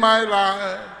in my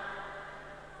life.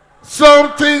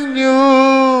 Something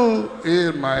new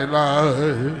in my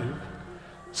life.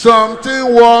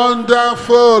 Something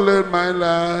wonderful in my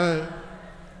life.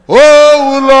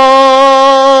 Oh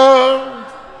Lord,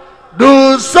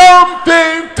 do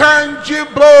something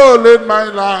tangible in my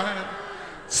life.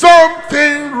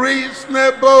 Something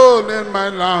reasonable in my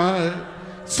life.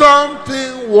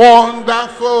 Something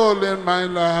wonderful in my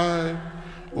life.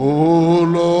 Oh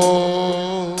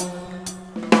Lord,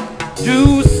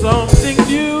 Do something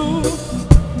new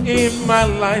in my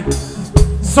life.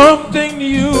 Something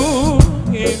new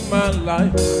in my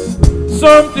life.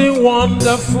 Something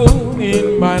wonderful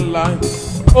in my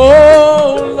life.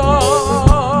 Oh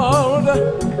Lord,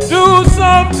 do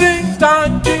something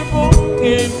tangible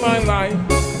in my life.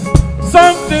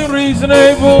 Something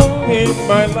reasonable in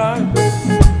my life.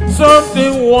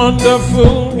 Something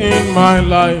wonderful in my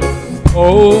life.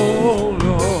 Oh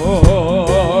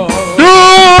Lord,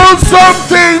 do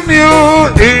something new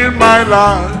in my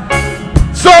life.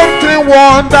 Something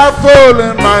wonderful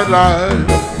in my life.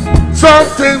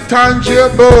 Something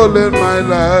tangible in my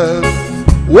life.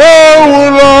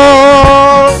 Whoa,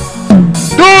 Lord,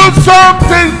 do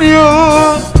something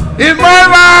new in my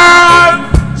life.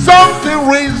 Something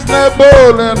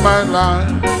reasonable in my life.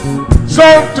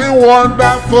 Something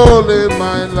wonderful in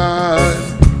my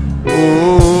life.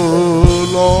 Oh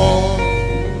Lord.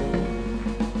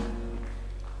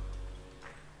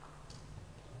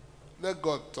 Let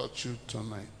God touch you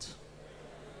tonight.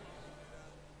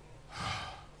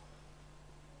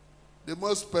 The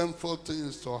most painful thing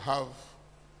is to have,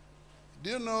 do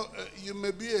you know, you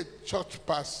may be a church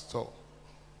pastor,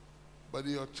 but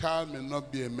your child may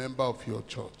not be a member of your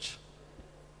church.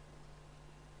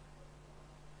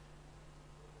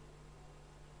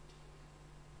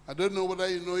 I don't know whether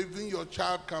you know, even your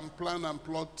child can plan and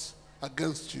plot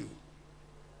against you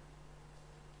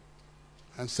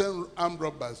and send armed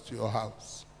robbers to your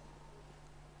house.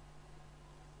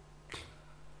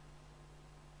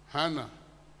 Hannah,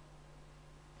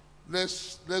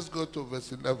 let's go to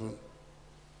verse 11.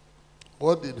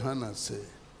 What did Hannah say?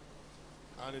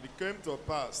 And it came to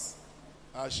pass,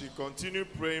 as she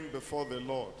continued praying before the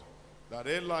Lord, that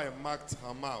Eli marked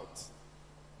her mouth.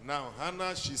 Now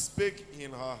Hannah, she spake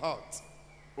in her heart,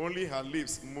 only her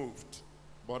lips moved,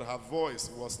 but her voice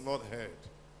was not heard.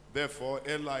 Therefore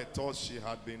Eli thought she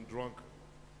had been drunk.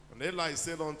 And Eli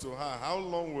said unto her, How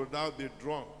long wilt thou be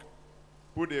drunk?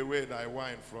 Put away thy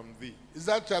wine from thee. Is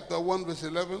that chapter 1 verse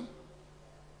 11?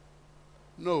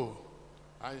 No.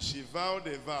 And she vowed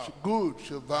a vow. Good,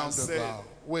 she vowed a said, vow.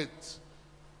 Wait,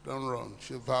 don't run.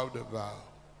 She vowed a vow.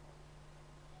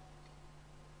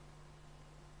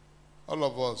 All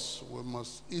of us, we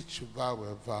must each vow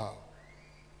a vow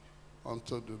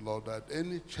unto the Lord that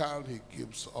any child he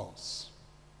gives us,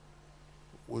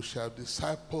 we shall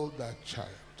disciple that child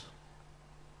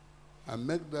and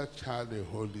make that child a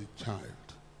holy child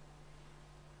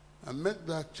and make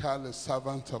that child a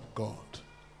servant of God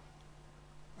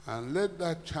and let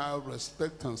that child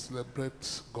respect and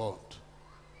celebrate God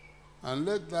and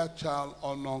let that child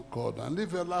honor God and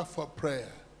live a life of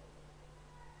prayer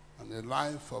and a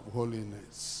life of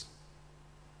holiness.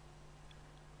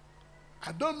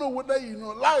 I don't know whether you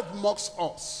know, life mocks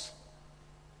us.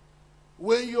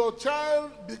 When your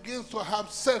child begins to have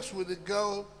sex with a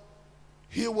girl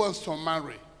he wants to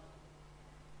marry,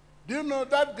 do you know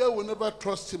that girl will never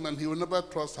trust him and he will never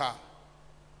trust her?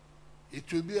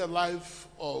 It will be a life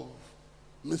of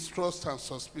mistrust and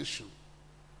suspicion.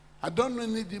 I don't know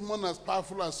any demon as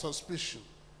powerful as suspicion.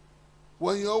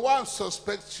 When your wife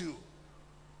suspects you,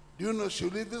 do you know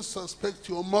she'll even suspect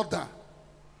your mother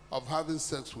of having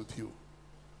sex with you?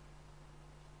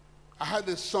 I had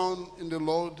a son in the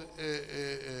Lord,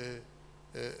 a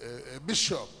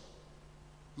bishop,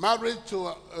 married to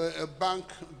a bank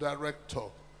director.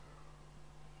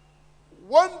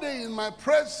 One day in my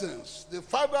presence, the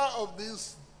father of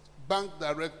this bank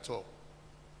director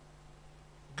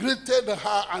greeted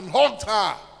her and hugged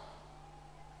her.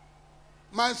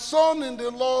 My son in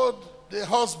the Lord, the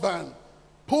husband,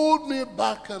 pulled me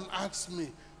back and asked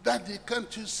me, Daddy,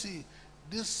 can't you see?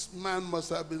 This man must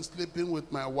have been sleeping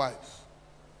with my wife.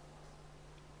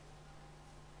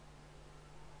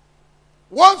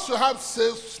 Once you have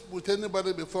sex with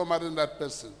anybody before marrying that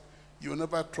person, you will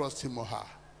never trust him or her.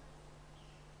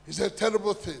 It's a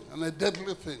terrible thing, and a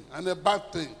deadly thing, and a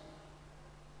bad thing.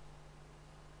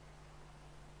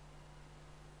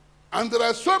 And there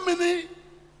are so many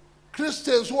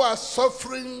Christians who are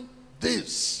suffering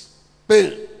this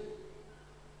pain.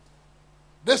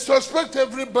 They suspect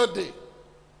everybody.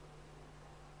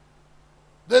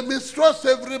 They mistrust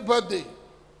everybody.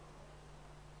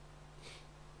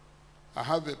 I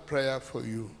have a prayer for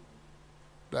you,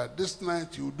 that this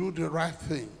night you do the right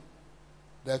thing,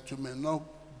 that you may not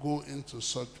go into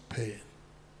such pain.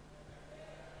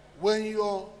 When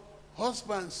your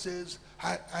husband says,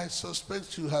 I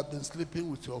suspect you have been sleeping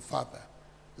with your father,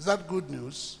 is that good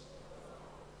news?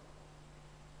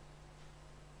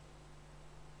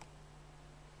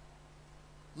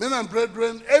 Men and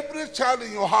brethren, every child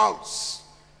in your house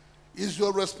is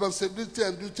your responsibility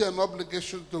and duty and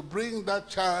obligation to bring that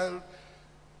child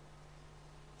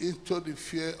into the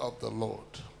fear of the Lord.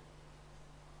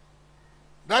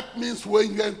 That means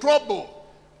when you're in trouble,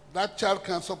 that child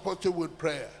can support you with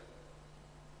prayer.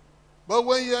 But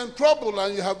when you're in trouble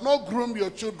and you have not groomed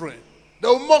your children,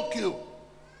 they'll mock you.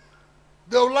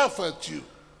 They'll laugh at you.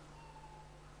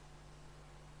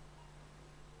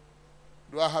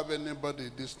 Do I have anybody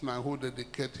this night who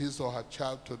dedicate his or her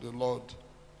child to the Lord?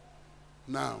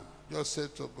 Now, just say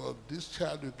to God, this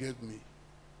child you gave me,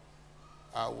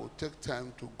 I will take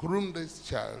time to groom this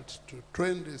child, to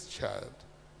train this child,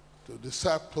 to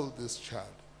disciple this child.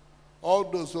 All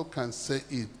those who can say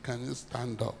it, can you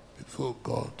stand up before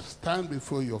God? Stand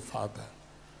before your Father.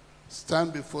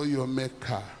 Stand before your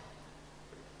Maker.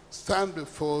 Stand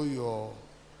before your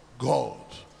God.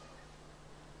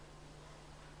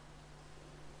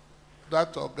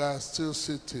 That guy still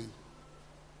sitting.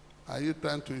 Are you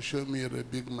trying to show me you're a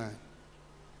big man?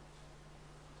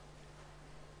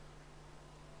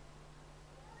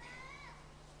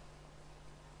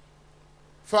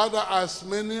 Father, as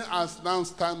many as now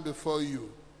stand before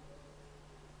you,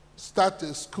 start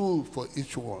a school for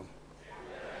each one.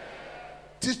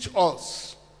 Teach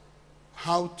us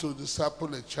how to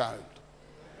disciple a child,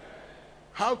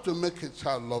 how to make a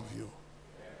child love you.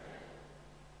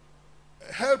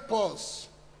 Help us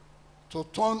to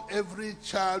turn every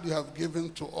child you have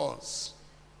given to us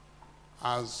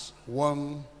as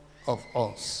one of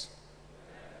us.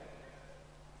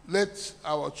 Let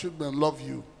our children love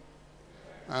you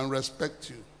and respect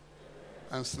you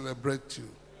and celebrate you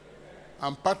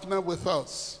and partner with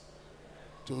us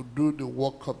to do the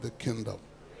work of the kingdom.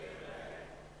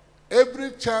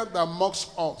 Every child that mocks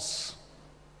us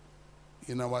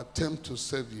in our attempt to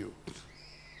save you,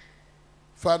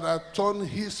 Father, turn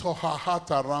his or her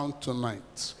heart around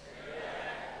tonight.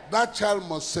 That child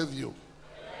must save you.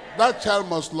 That child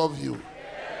must love you.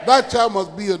 That child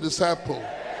must be your disciple.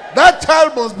 That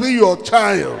child must be your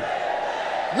child.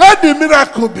 Let the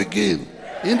miracle begin.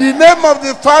 In the name of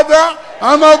the Father,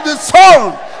 and of the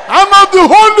Son, and of the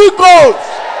Holy Ghost.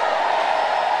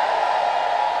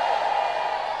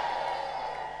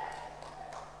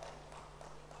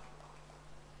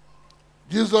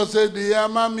 Jesus said,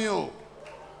 Yamamio.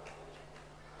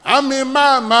 Ami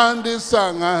mama ndi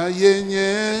sanga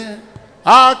yenye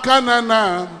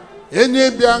akanana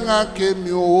enye bianga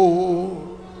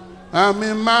kemio.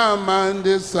 Ami mama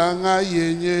ndi sanga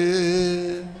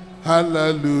yenye.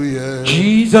 Hallelujah.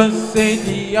 Jesus said,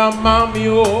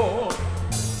 Yamamio.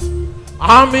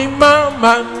 Ami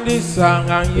mama ndi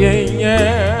sanga yenye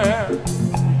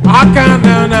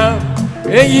akanana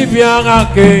enye bianga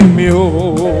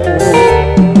kemio.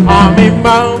 Ami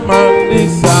mama ndi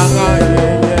sanga yenye.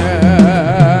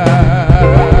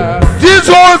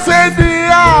 Jesus said,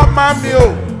 Amamio.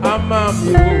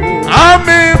 Amamio.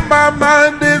 Ami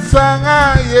mama ndi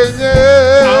sanga yenye.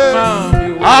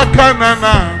 Amamio.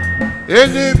 Akanana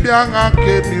enye bianga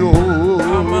kemio.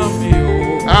 Amamio.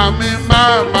 Ami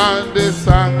mama ndi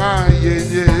sanga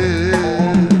yenye.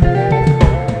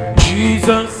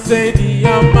 Jesus said,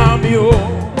 Amamio.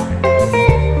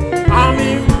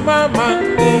 Ami mama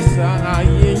ndi sanga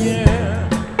yenye.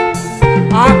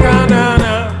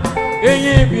 Akanana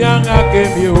enye bianga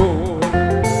kemio.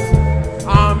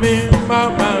 Ami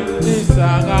mama ndi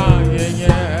sanga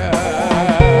yenye.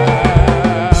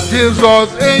 Jesus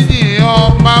enyi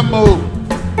omamo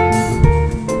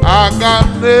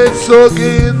agamne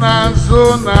sogi na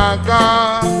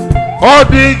zonaga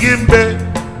odigimbe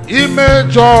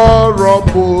imejoro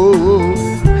mo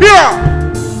here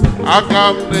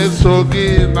agamne sogi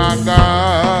naga.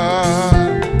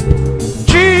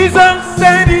 Jesus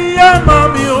said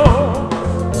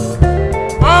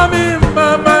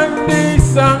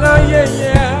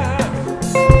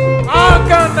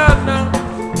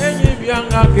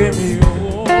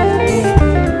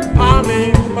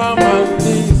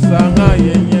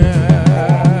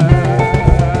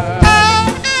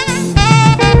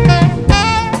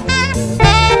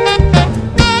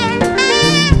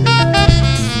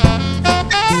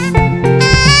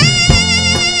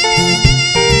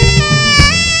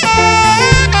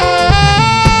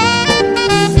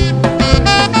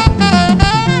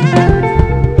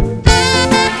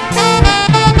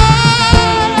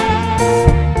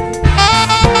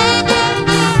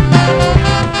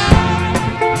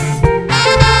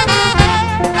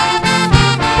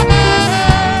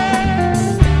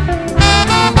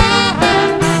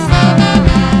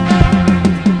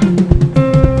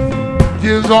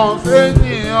Jesus,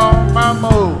 enyi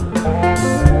ọmamo.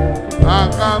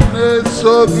 Aga m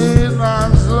na-eso gị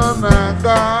n'azụ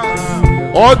na-aga.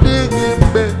 Ọ dịghị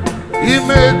mgbe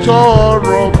imejọ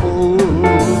ọrụ m.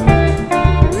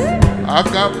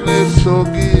 Aga m na-eso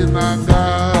gị na-aga.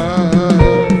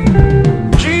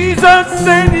 Jesus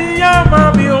said,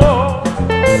 Yamami, oh,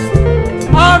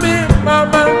 Ami,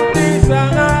 Mama,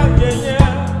 Tisana,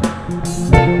 yeah,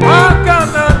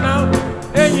 Akanana,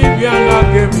 Eyibiana,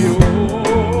 give you,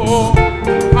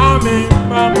 Ami,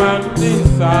 Mama,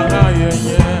 Tisana,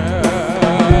 yeah.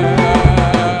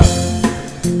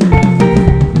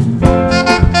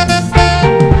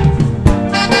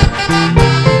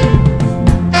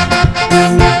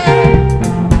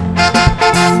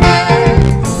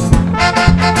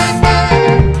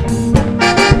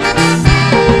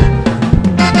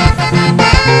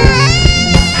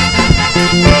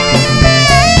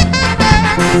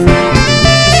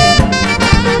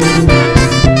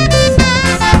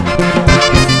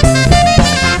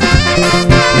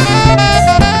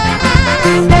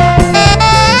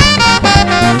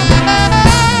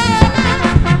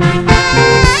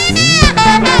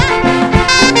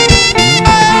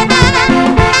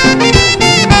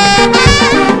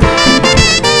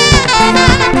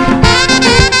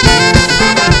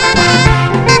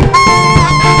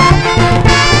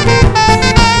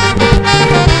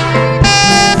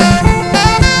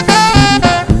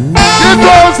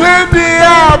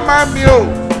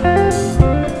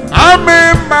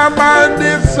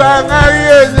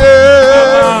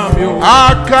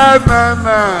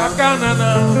 Akanana,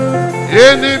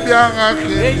 Eni bianga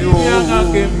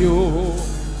kemyo,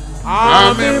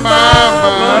 Ami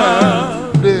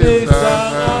mama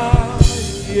desana.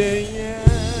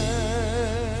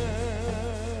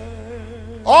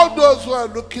 All those who are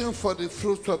looking for the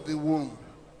fruit of the womb,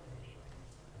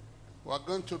 we are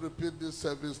going to repeat this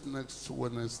service next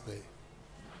Wednesday.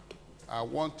 I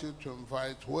want you to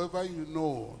invite whoever you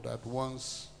know that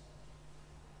wants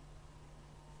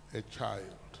a child.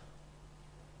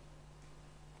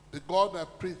 The God I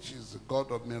preach is the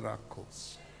God of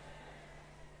miracles.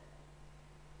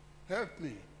 Help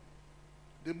me.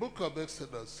 The book of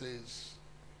Exodus says,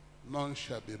 none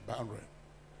shall be barren.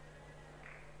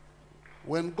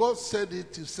 When God said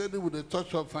it, he said it with a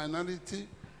touch of finality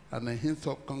and a hint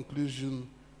of conclusion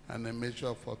and a measure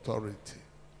of authority.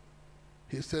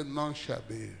 He said, none shall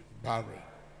be barren.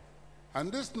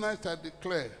 And this night I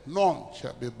declare, none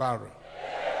shall be barren.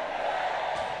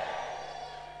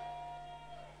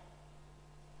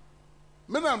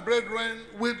 Men and brethren,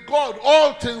 with God,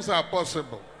 all things are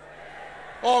possible.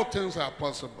 All things are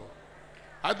possible.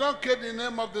 I don't care the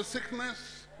name of the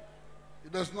sickness.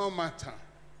 It does not matter.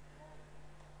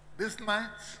 This night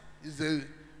is the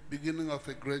beginning of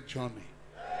a great journey.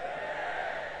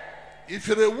 If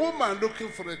you're a woman looking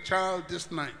for a child this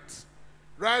night,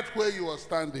 right where you are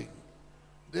standing,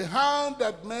 the hand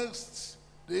that makes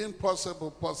the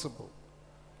impossible possible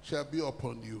shall be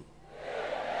upon you.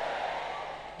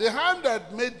 The hand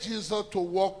that made Jesus to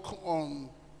walk on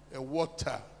a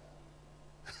water.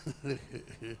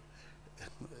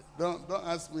 Don't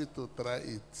ask me to try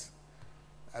it.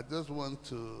 I just want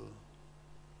to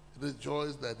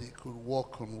rejoice that he could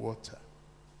walk on water.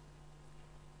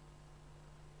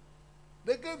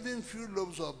 They gave him few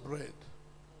loaves of bread.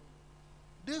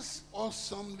 This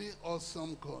awesomely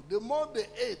awesome God. The more they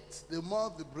ate, the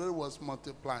more the bread was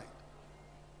multiplied.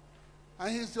 And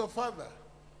he's your father.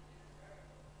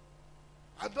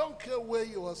 I don't care where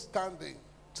you are standing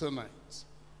tonight.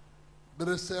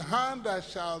 There is a hand that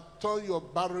shall turn your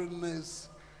barrenness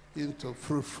into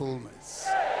fruitfulness.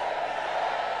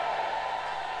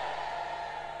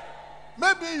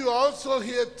 Maybe you are also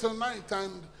here tonight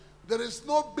and there is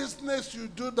no business you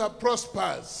do that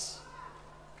prospers.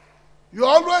 You're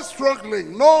always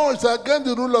struggling. No, it's against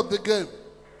the rule of the game.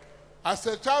 As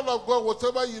a child of God,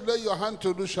 whatever you lay your hand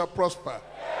to do shall prosper.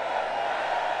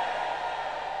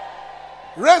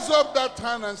 Raise up that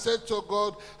hand and say to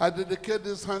God, I dedicate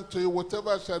this hand to you. Whatever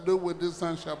I shall do with this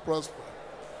hand shall prosper.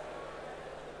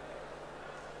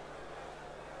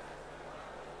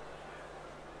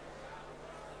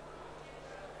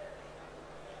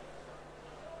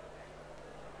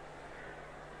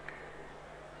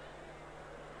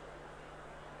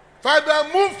 Father,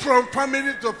 move from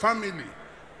family to family.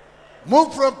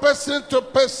 Move from person to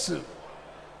person.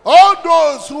 All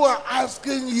those who are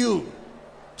asking you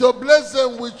to bless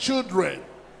them with children,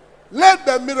 let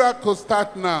the miracle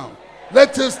start now.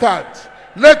 Let it start.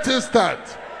 Let it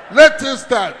start. Let it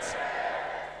start.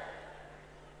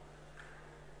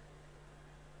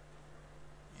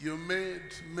 You made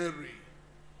Mary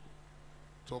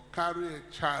to carry a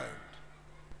child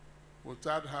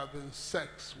without having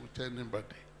sex with anybody.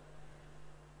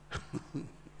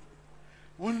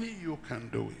 Only you can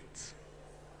do it.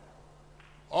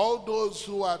 All those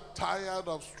who are tired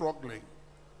of struggling,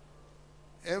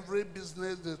 every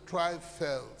business they try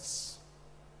fails.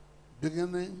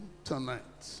 Beginning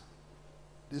tonight,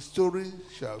 the story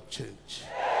shall change.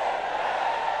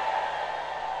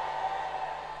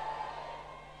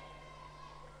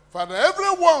 Father,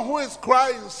 everyone who is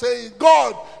crying, saying,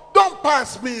 God, don't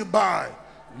pass me by.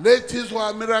 Let his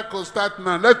miracle start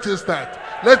now. Let it start.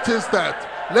 Let it start.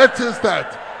 Let it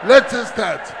start. Let it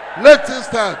start. Let it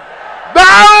start.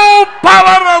 Thou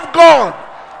power of God,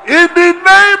 in the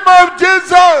name of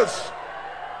Jesus.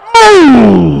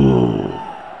 Move.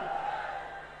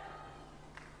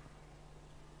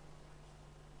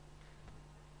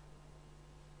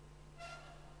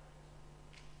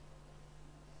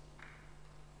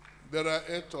 There are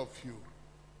 8 of you.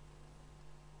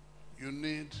 You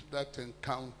need that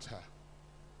encounter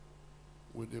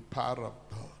with the power of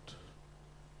God.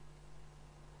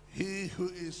 He who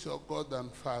is your God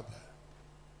and Father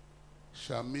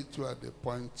shall meet you at the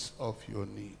point of your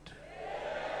need.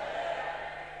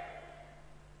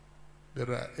 There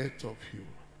are 8 of you.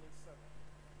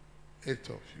 8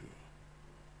 of you.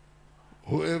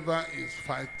 Whoever is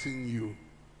fighting you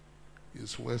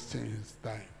is wasting his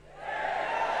time.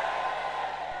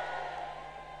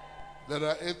 There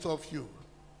are 8 of you.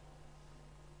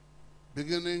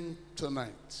 Beginning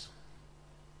tonight,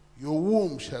 your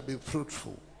womb shall be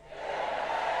fruitful.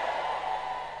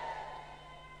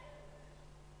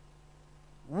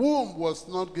 Womb was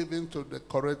not given to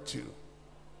decorate you.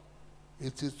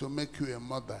 It is to make you a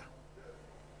mother.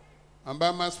 And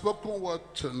by my spoken word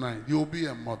tonight, you'll be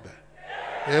a mother.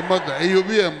 A mother. You'll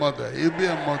be a mother. You'll be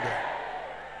a mother.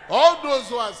 All those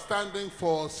who are standing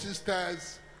for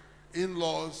sisters,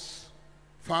 in-laws,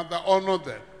 Father, honor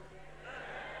them.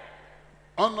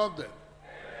 Honor them.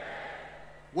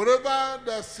 Whatever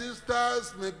the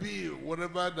sisters may be,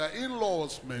 whatever the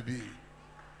in-laws may be.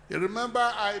 You remember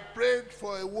I prayed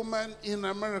for a woman in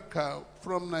America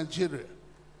from Nigeria,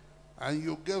 and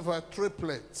you gave her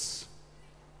triplets.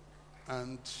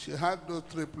 And she had those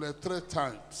triplets 3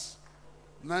 times.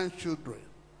 9 children.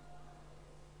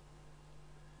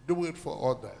 Do it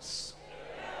for others.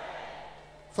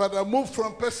 Father, move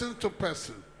from person to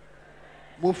person.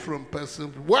 Move from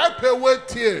person. Wipe away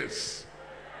tears.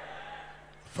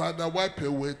 Father, wipe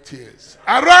away tears.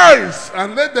 Arise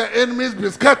and let the enemies be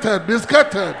scattered, be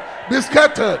scattered, be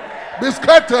scattered, be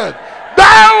scattered.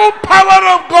 Thou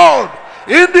power of God,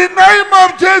 in the name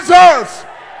of Jesus,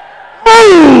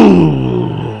 move.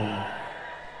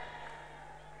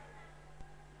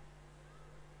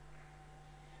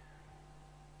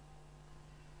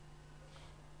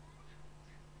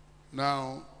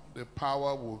 Now the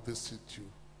power will visit you.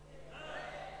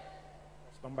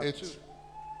 Number 8. 2.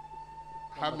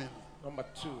 How many? Number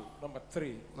 2. Number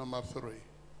 3. Number 3.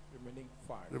 Remaining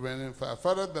 5. Remaining 5.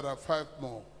 Father, there are 5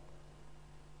 more.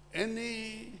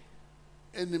 Any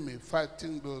enemy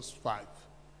fighting those 5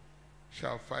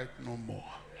 shall fight no more.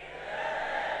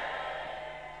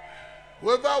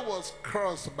 Whoever was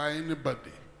crossed by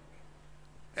anybody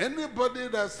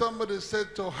that somebody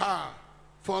said to her,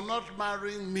 for not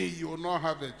marrying me, you will not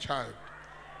have a child.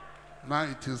 Now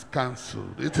it is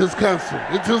cancelled. It is cancelled.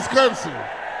 It is cancelled.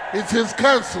 It is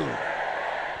cancelled.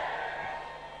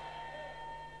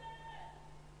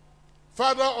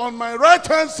 Father, on my right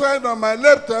hand side, on my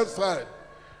left hand side,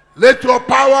 let your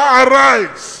power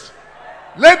arise.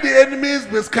 Let the enemies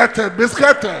be scattered, be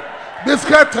scattered, be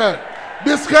scattered,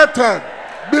 be scattered,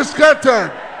 be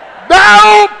scattered.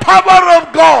 Thou power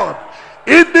of God,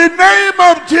 in the name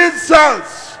of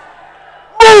Jesus,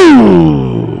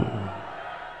 move.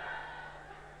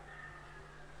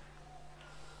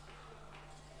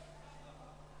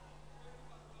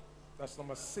 That's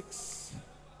number 6.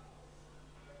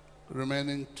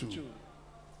 Remaining 2. 2.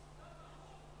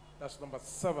 That's number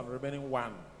 7. Remaining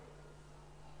 1.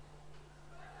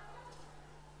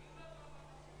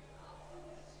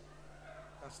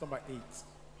 That's number 8.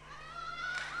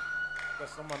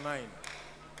 That's number 9.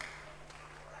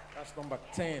 That's number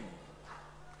 10.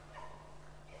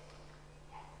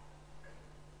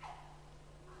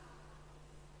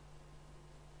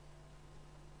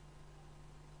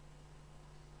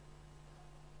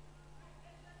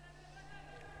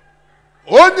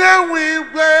 Onye nwe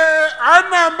igwe,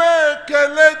 ana m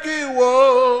ekele gị wo.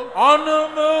 Ọnụ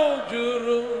m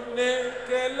juru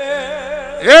n'ekele.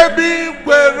 Ebe i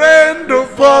kwere ndụ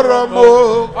fọrọ m.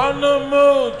 Ọnụ m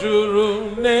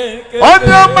juru n'ekele.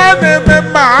 Onye ọma na-eme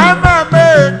mma, ana m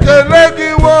ekele gị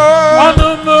wo. Ọnụ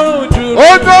m juru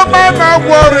Onye ọma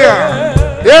na-agwọ ọrịa,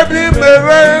 ebe i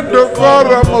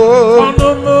kpọrọ m ọnụ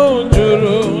m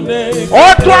juru n'ekele.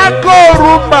 otu aka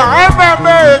orumba ana m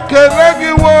ekele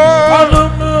gị wo ọnụ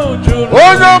m juru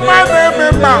onye ọma na-eme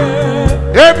mma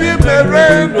ebe i mere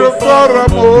ndụ kpọrọ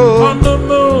m ọnụ m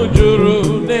juru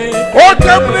n'ekele.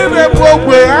 oche mmiri na-ebu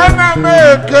ogwe ana m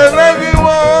ekele gị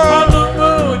wo ọnụ m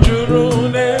juru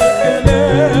n'ekele.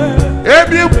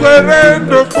 ebe i kwere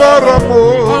ndụ kpọrọ m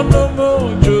ọnụ m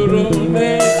juru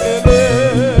n'ekele.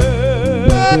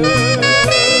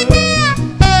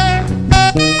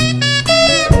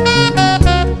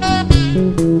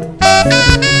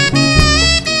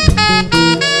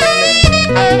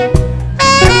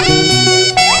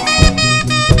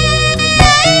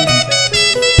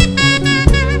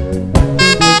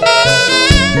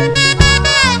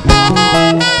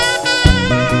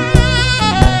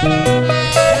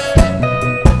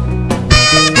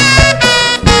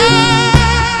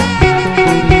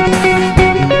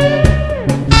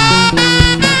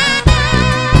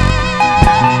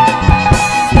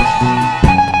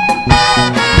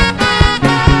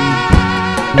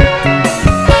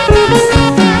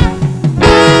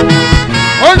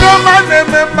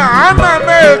 ana m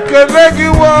ekele gị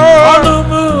wo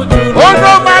onye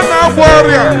ọma na-agwọ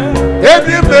ọrịa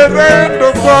ebe i mere ndụ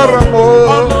kpọrọ m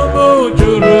ọnụ m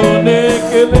juru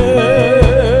n'ekele.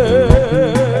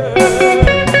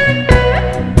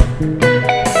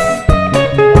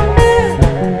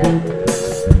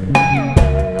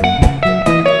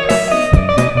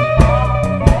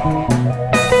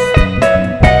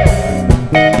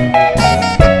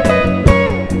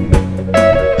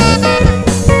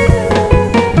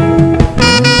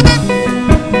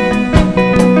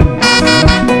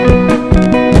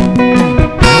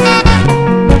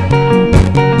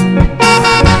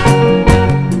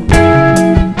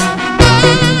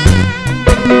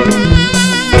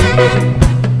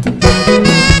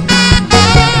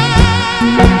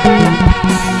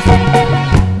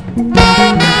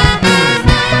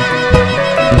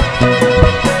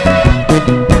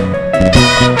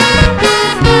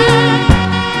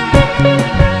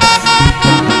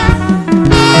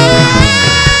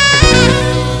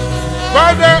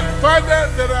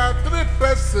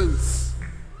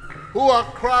 who are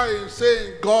crying,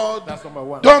 saying, God, that's number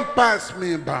one. Don't pass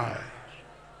me by.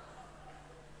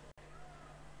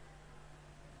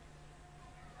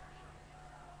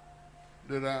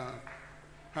 There are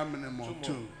how many more?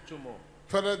 Two. Two more.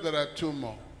 Father, there are two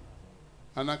more.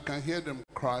 And I can hear them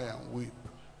cry and weep.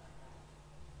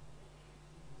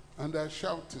 And they're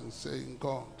shouting, saying,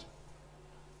 God,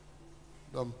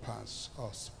 don't pass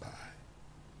us by.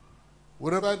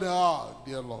 Wherever they are,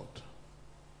 dear Lord,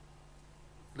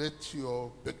 let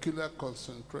your peculiar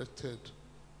concentrated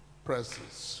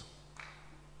presence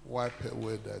wipe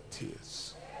away their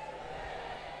tears.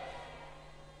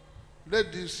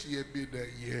 Let this year be the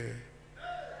year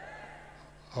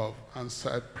of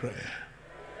answered prayer,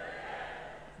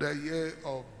 the year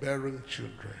of bearing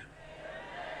children,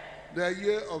 the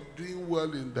year of doing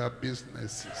well in their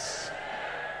businesses.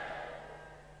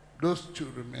 Those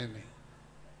two remaining.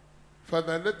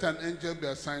 Father, let an angel be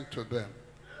assigned to them.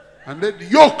 And let the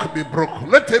yoke be broken.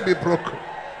 Let it be broken.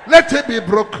 Let it be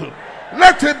broken.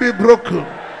 Let it be broken.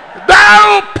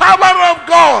 Thou power of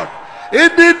God, in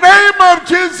the name of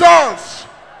Jesus,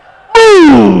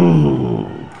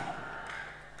 move.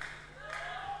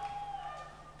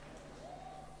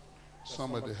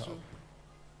 Somebody help.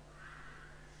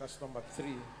 That's number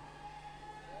 3.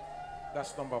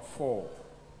 That's number 4.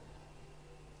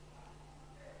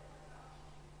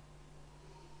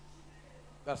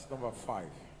 That's number 5.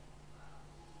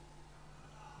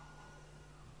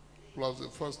 Plus the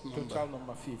first number. Total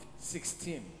number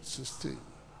 16. 16.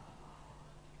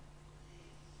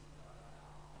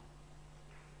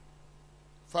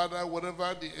 Father,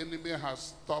 whatever the enemy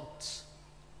has stopped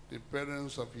the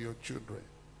parents of your children,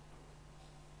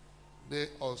 they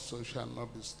also shall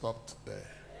not be stopped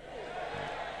there.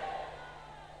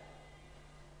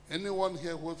 Anyone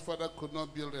here whose father could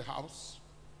not build a house,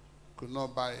 could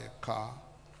not buy a car,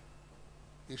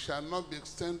 it shall not be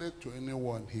extended to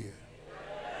anyone here.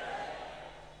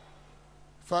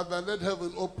 Father, let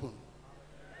heaven open.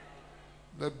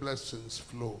 Let blessings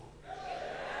flow.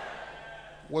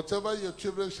 Whatever your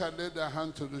children shall lay their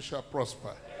hand to do shall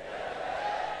prosper.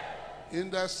 In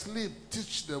their sleep,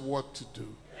 teach them what to do.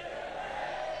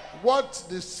 What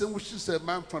distinguishes a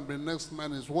man from the next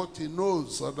man is what he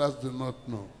knows others do not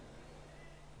know.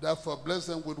 Therefore, bless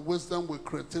them with wisdom, with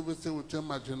creativity, with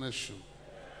imagination.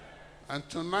 And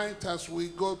tonight, as we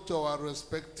go to our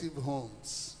respective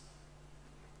homes,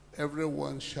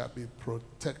 everyone shall be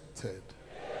protected.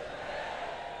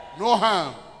 No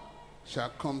harm shall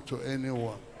come to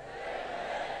anyone.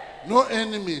 No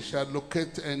enemy shall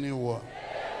locate anyone.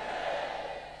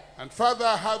 And Father,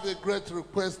 I have a great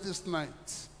request this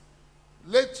night.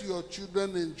 Let your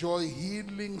children enjoy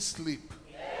healing sleep.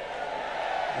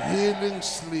 Healing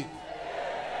sleep.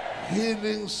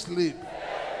 Healing sleep.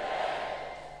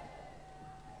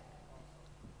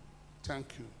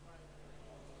 Thank you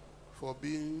for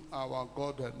being our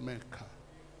God and Maker.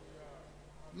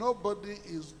 Nobody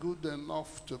is good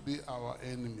enough to be our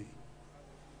enemy.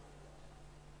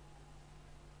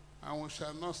 And we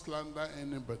shall not slander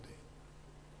anybody.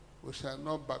 We shall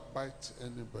not backbite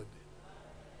anybody.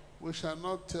 We shall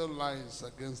not tell lies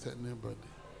against anybody.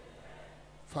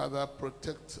 Father,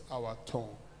 protect our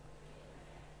tongue.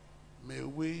 May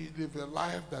we live a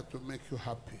life that will make you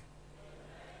happy.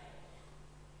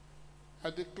 I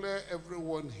declare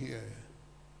everyone here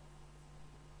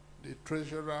the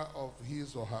treasurer of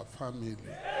his or her family.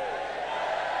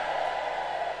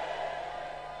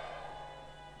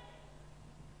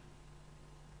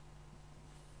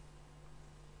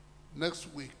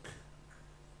 Next week,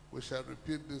 we shall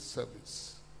repeat this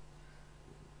service.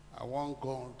 I want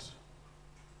God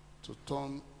to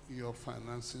turn your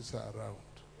finances around.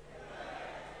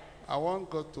 I want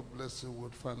God to bless you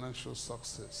with financial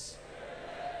success.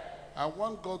 I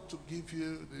want God to give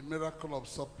you the miracle of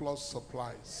surplus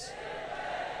supplies.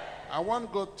 I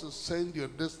want God to send your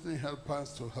destiny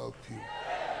helpers to help you.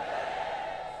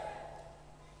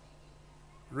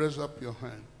 Raise up your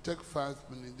hand. Take 5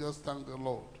 minutes. Just thank the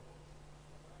Lord.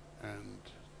 And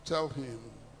tell him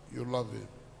you love him.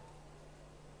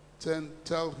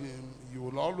 Tell him you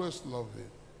will always love him.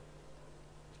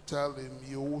 Tell him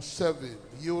you will serve him.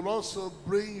 You will also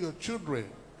bring your children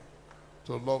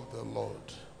to love the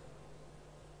Lord.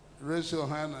 Raise your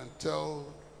hand and tell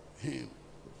him,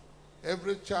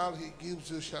 every child he gives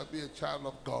you shall be a child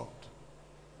of God.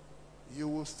 You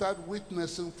will start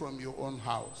witnessing from your own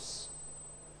house.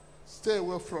 Stay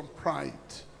away from pride.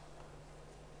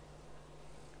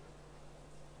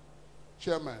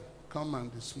 Chairman, come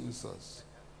and dismiss us.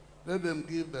 Let them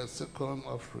give their second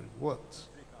offering. What?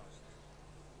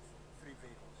 3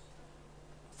 vehicles.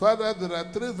 Father, there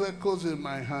are 3 vehicles in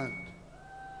my hand.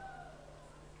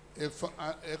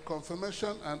 A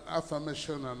confirmation, an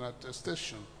affirmation, and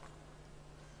attestation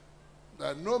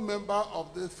that no member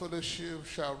of this fellowship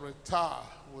shall retire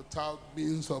without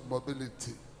means of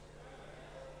mobility.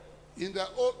 In their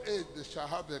old age, they shall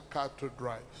have a car to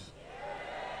drive.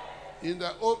 In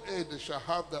their old age, they shall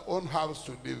have their own house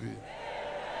to live in.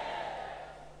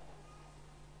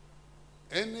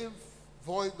 Any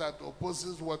voice that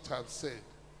opposes what I've said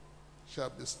shall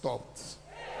be stopped.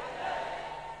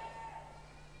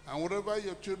 And wherever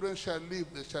your children shall live,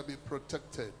 they shall be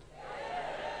protected.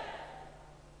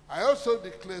 I also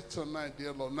declare tonight,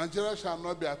 dear Lord, Nigeria shall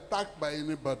not be attacked by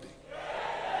anybody.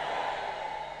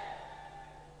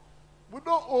 We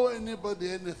don't owe anybody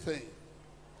anything.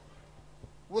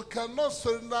 We cannot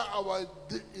surrender our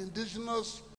indigenous